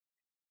case.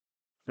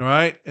 All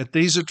right, at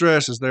these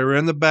addresses. They were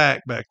in the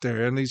back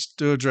there in these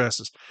two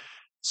addresses.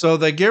 So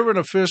they give her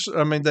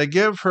they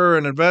give her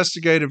an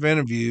investigative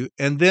interview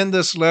and then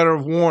this letter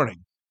of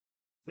warning.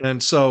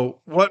 And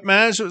so what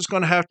management is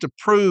going to have to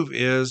prove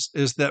is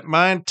that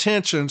my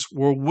intentions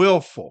were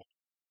willful,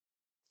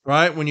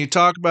 right? When you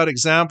talk about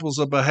examples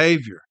of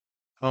behavior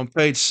on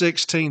page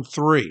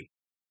 16.3,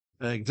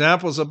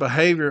 examples of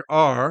behavior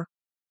are,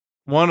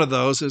 one of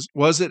those is,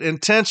 was it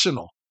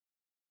intentional?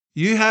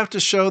 You have to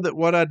show that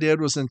what I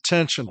did was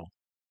intentional.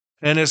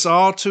 And it's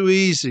all too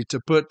easy to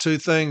put two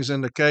things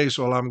in the case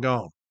while I'm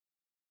gone.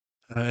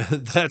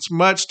 That's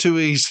much too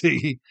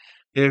easy.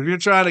 If you're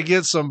trying to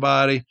get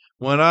somebody,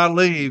 when I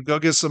leave, go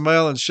get some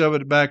mail and shove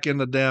it back in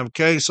the damn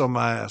case on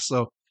my ass.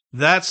 So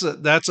that's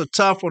a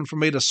tough one for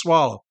me to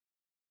swallow.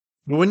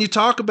 But when you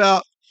talk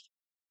about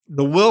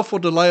the willful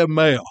delay of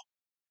mail,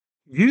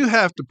 you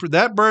have to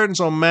that burden's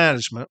on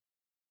management.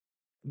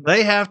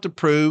 They have to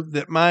prove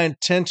that my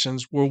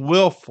intentions were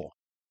willful,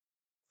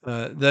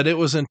 that it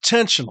was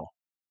intentional.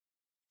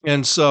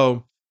 And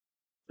so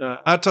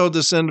I told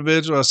this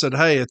individual, I said,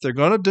 hey, if they're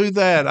going to do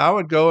that, I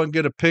would go and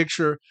get a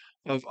picture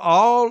of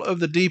all of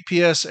the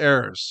DPS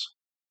errors.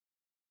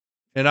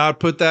 And I'd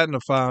put that in the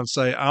file and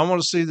say, I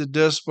want to see the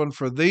discipline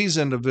for these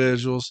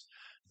individuals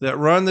that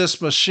run this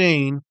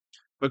machine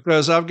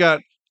because I've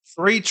got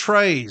 3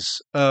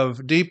 trays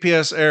of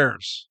DPS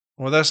errors.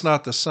 Well, that's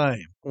not the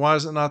same. Why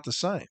is it not the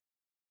same?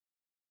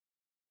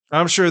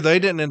 I'm sure they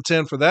didn't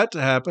intend for that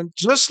to happen,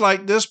 just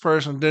like this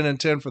person didn't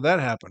intend for that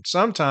to happen.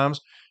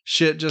 Sometimes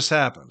shit just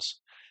happens.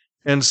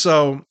 And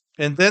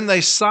then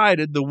they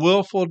cited the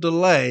willful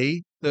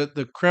delay,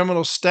 the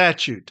criminal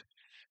statute.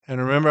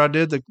 And remember, I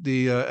did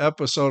the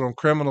episode on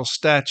criminal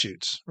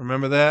statutes.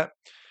 Remember that?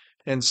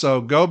 And so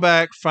go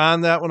back,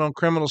 find that one on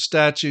criminal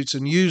statutes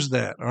and use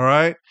that, all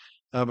right?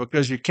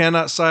 Because you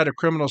cannot cite a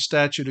criminal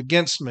statute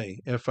against me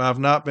if I've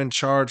not been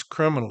charged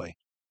criminally,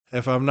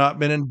 if I've not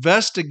been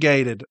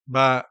investigated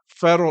by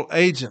federal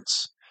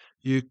agents.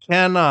 You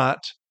cannot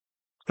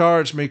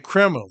charge me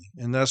criminally.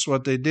 And that's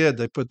what they did.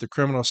 They put the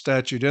criminal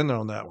statute in there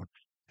on that one.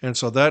 And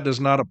so that does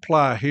not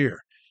apply here.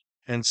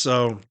 And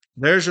so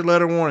there's your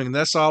letter warning.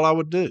 That's all I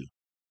would do.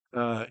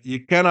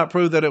 You cannot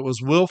prove that it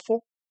was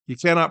willful. You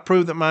cannot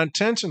prove that my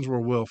intentions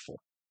were willful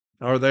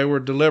or they were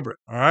deliberate.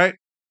 All right.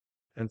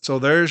 And so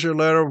there's your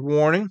letter of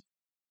warning.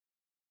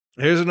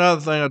 Here's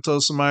another thing I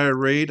told somebody to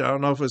read. I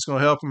don't know if it's going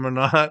to help them or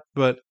not,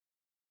 but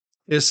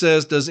it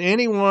says, does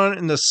anyone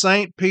in the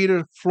St. Pete,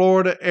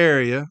 Florida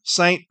area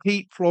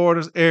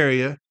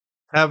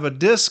have a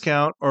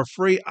discount or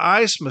free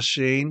ice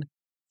machine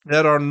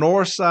that our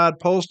north side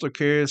postal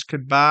carriers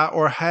could buy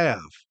or have?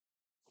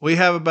 We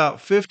have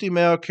about 50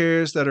 mail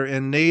carriers that are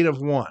in need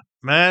of one.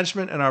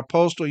 Management and our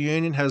postal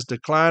union has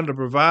declined to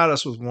provide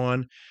us with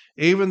one,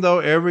 even though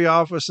every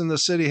office in the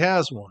city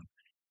has one.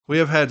 We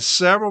have had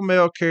several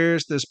mail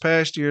carriers this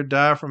past year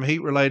die from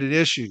heat-related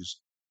issues.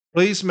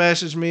 Please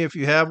message me if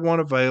you have one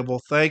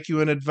available. Thank you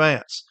in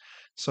advance.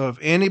 So if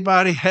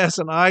anybody has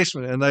an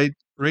Iceman, and they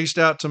reached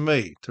out to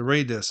me to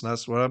read this, and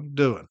that's what I'm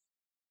doing.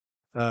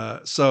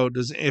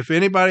 If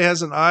anybody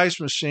has an ice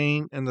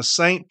machine in the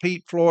St.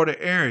 Pete, Florida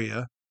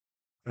area,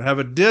 or have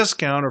a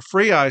discount or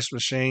free ice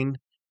machine,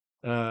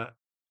 uh,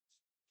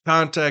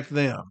 contact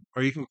them,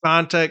 or you can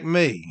contact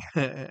me,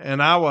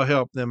 and I will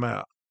help them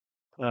out.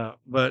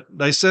 But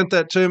they sent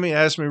that to me,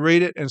 asked me to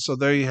read it, and so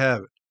there you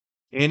have it.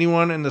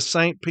 Anyone in the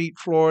St. Pete,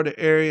 Florida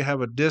area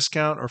have a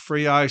discount or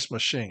free ice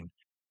machine.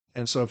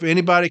 And so if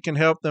anybody can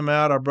help them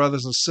out, our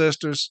brothers and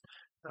sisters,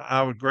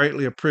 I would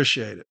greatly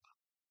appreciate it.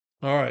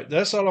 All right,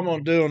 that's all I'm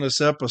going to do on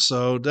this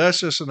episode. That's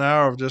just an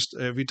hour of just,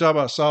 if you talk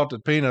about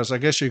salted peanuts, I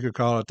guess you could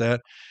call it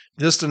that.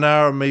 Just an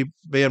hour of me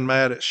being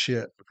mad at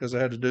shit because I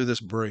had to do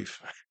this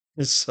brief.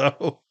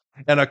 So,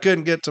 and I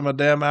couldn't get to my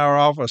damn hour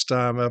office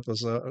time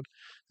episode,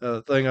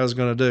 thing I was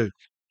going to do.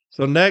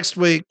 So next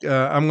week,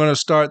 I'm going to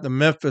start the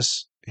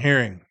Memphis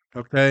hearing.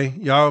 Okay.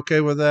 Y'all okay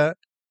with that?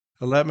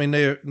 Let me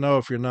know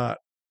if you're not.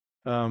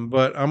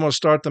 But I'm going to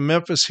start the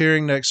Memphis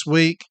hearing next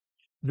week.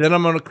 Then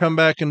I'm going to come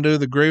back and do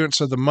the grievance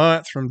of the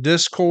month from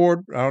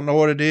Discord. I don't know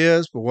what it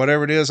is, but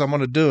whatever it is, I'm going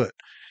to do it.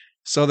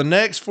 So the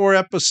next 4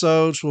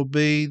 episodes will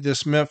be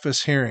this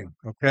Memphis hearing.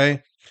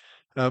 Okay.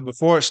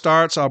 Before it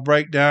starts, I'll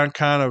break down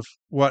kind of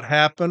what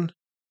happened,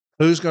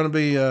 who's going to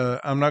be,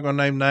 I'm not going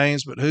to name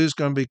names, but who's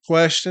going to be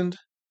questioned,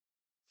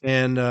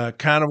 and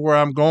kind of where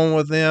I'm going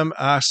with them.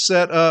 I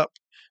set up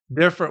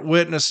different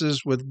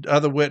witnesses with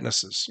other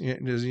witnesses.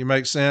 Does it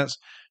make sense?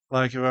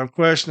 Like if I'm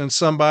questioning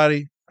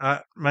somebody,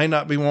 I may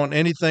not be wanting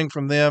anything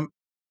from them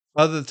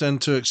other than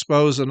to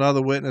expose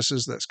another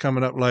witnesses that's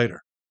coming up later,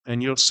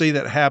 and you'll see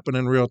that happen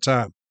in real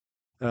time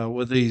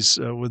these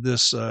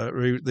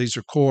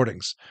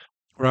recordings,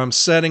 where I'm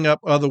setting up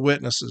other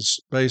witnesses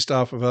based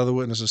off of other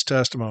witnesses'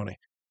 testimony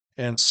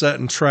and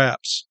setting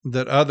traps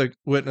that other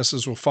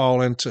witnesses will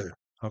fall into.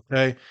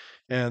 Okay.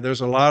 And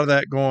there's a lot of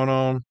that going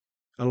on,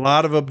 a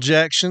lot of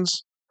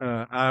objections.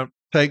 I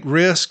take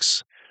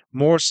risks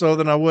more so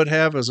than I would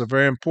have as a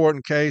very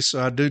important case.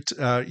 So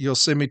you'll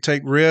see me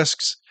take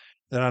risks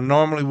that I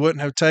normally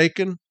wouldn't have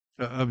taken,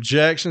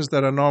 objections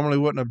that I normally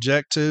wouldn't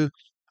object to.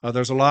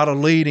 There's a lot of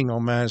leading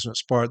on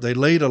management's part. They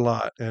lead a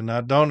lot, and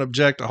I don't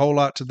object a whole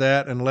lot to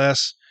that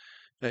unless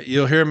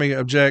you'll hear me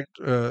object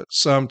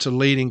some to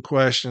leading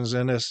questions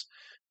in this.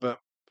 But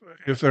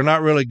if they're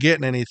not really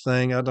getting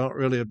anything, I don't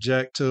really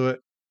object to it.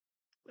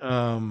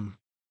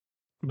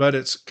 But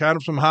it's kind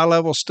of some high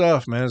level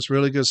stuff, man. It's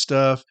really good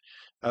stuff.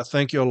 I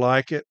think you'll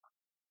like it.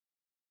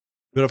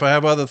 But if I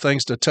have other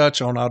things to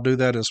touch on, I'll do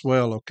that as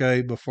well,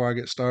 okay, before I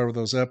get started with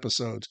those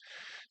episodes.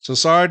 So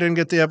sorry I didn't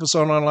get the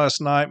episode on last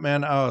night,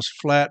 man. I was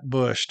flat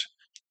bushed.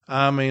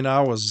 I mean,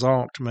 I was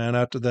zonked, man,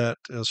 after that.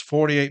 It was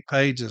 48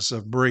 pages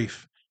of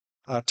brief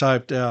I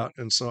typed out.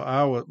 And so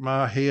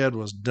my head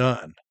was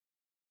done.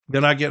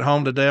 Then I get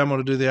home today. I'm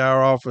going to do the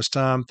hour office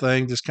time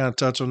thing, just kind of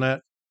touch on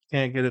that.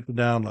 Can't get it to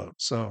download.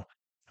 So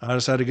I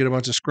just had to get a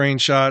bunch of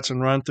screenshots and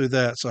run through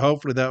that. So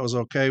hopefully that was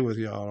okay with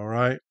y'all. All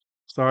right.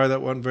 Sorry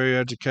that wasn't very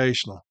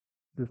educational.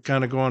 Just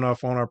kind of going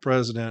off on our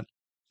president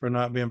for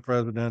not being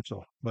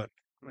presidential. But,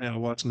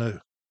 what's new?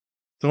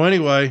 So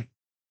anyway,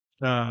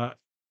 uh,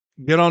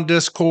 get on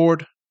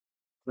Discord.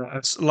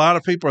 A lot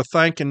of people are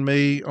thanking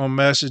me on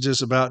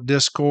messages about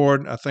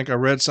Discord. I think I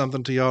read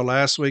something to y'all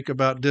last week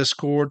about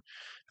Discord.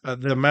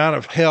 The amount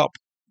of help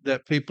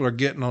that people are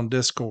getting on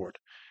Discord.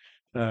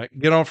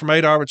 Get on from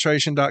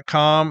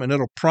 8arbitration.com and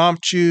it'll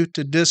prompt you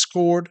to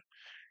Discord,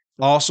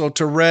 also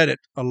to Reddit.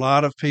 A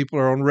lot of people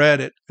are on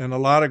Reddit, and a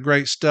lot of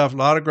great stuff, a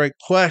lot of great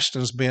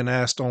questions being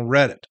asked on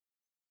Reddit.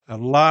 A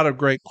lot of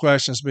great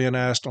questions being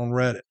asked on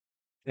Reddit.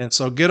 And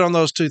so get on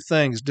those two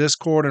things,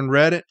 Discord and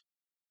Reddit,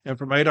 and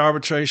from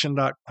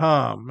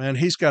 8arbitration.com. Man,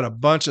 he's got a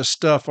bunch of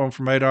stuff on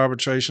from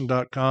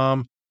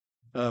 8arbitration.com,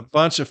 a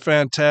bunch of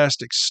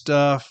fantastic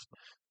stuff.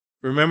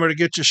 Remember to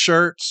get your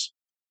shirts.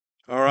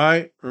 All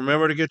right.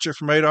 Remember to get your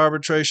from 8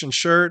 arbitration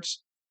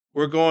shirts.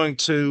 We're going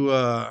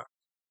to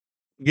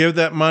give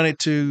that money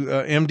to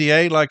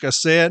MDA, like I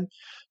said.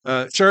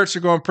 Shirts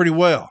are going pretty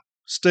well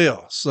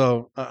still.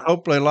 So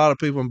hopefully a lot of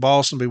people in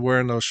Boston will be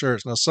wearing those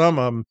shirts. Now, some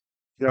of them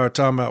y'all are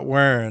talking about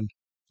wearing.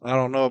 I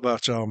don't know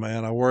about y'all,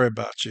 man. I worry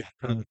about you.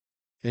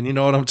 And you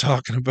know what I'm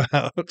talking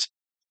about.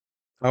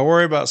 I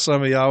worry about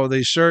some of y'all with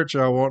these shirts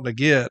y'all wanting to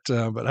get.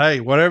 But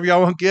hey, whatever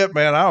y'all want to get,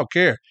 man, I don't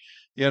care.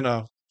 You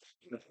know.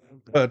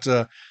 But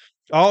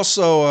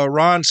also,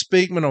 Ron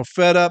Speakman on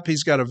Fed Up,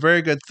 he's got a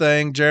very good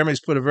thing.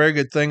 Jeremy's put a very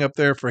good thing up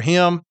there for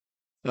him.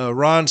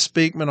 Ron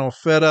Speakman on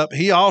Fed Up,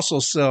 he also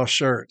sells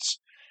shirts.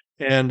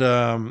 And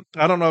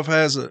I don't know if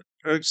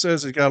it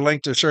says he's got a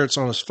link to shirts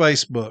on his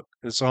Facebook.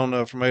 It's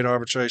on from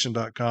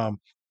 8arbitration.com.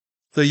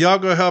 So y'all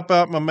go help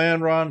out my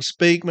man Ron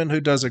Speakman,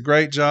 who does a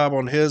great job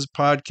on his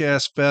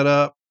podcast, Fed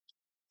Up.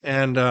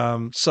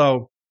 And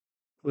so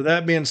with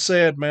that being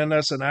said, man,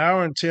 that's an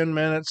hour and 10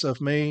 minutes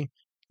of me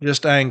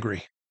just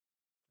angry.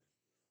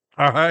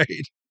 All right.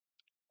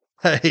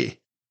 Hey,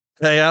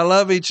 I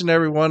love each and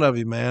every one of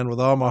you, man. With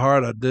all my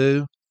heart, I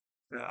do.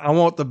 I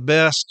want the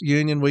best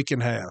union we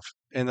can have,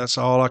 and that's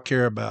all I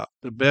care about.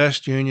 The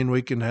best union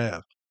we can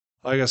have.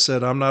 Like I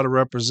said, I'm not a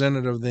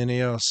representative of the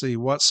NELC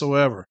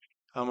whatsoever.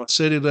 I'm a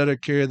city letter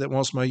carrier that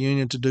wants my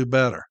union to do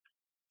better.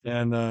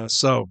 And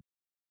so,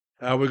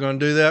 how are we going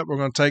to do that? We're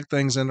going to take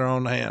things in our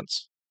own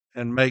hands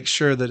and make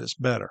sure that it's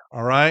better.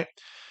 All right.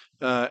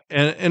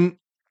 And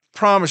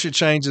promise you,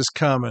 change is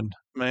coming,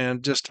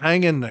 man. Just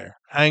hang in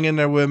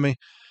there with me.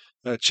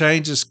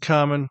 Change is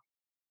coming,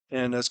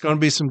 and it's going to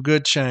be some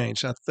good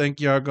change. I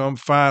think y'all going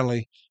to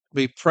finally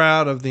be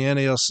proud of the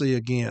NLC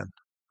again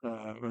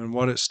and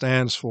what it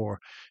stands for,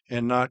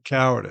 and not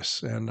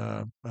cowardice. And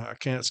I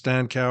can't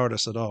stand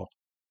cowardice at all.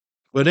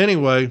 But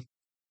anyway,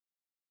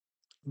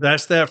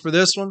 that's that for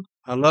this one.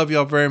 I love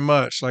y'all very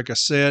much. Like I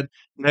said,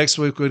 next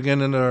week we're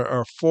getting into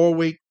our 4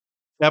 week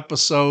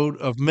episode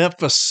of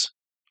Memphis.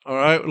 All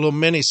right, a little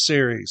mini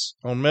series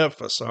on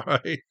Memphis. All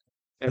right,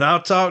 and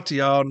I'll talk to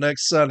y'all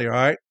next Sunday. All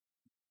right.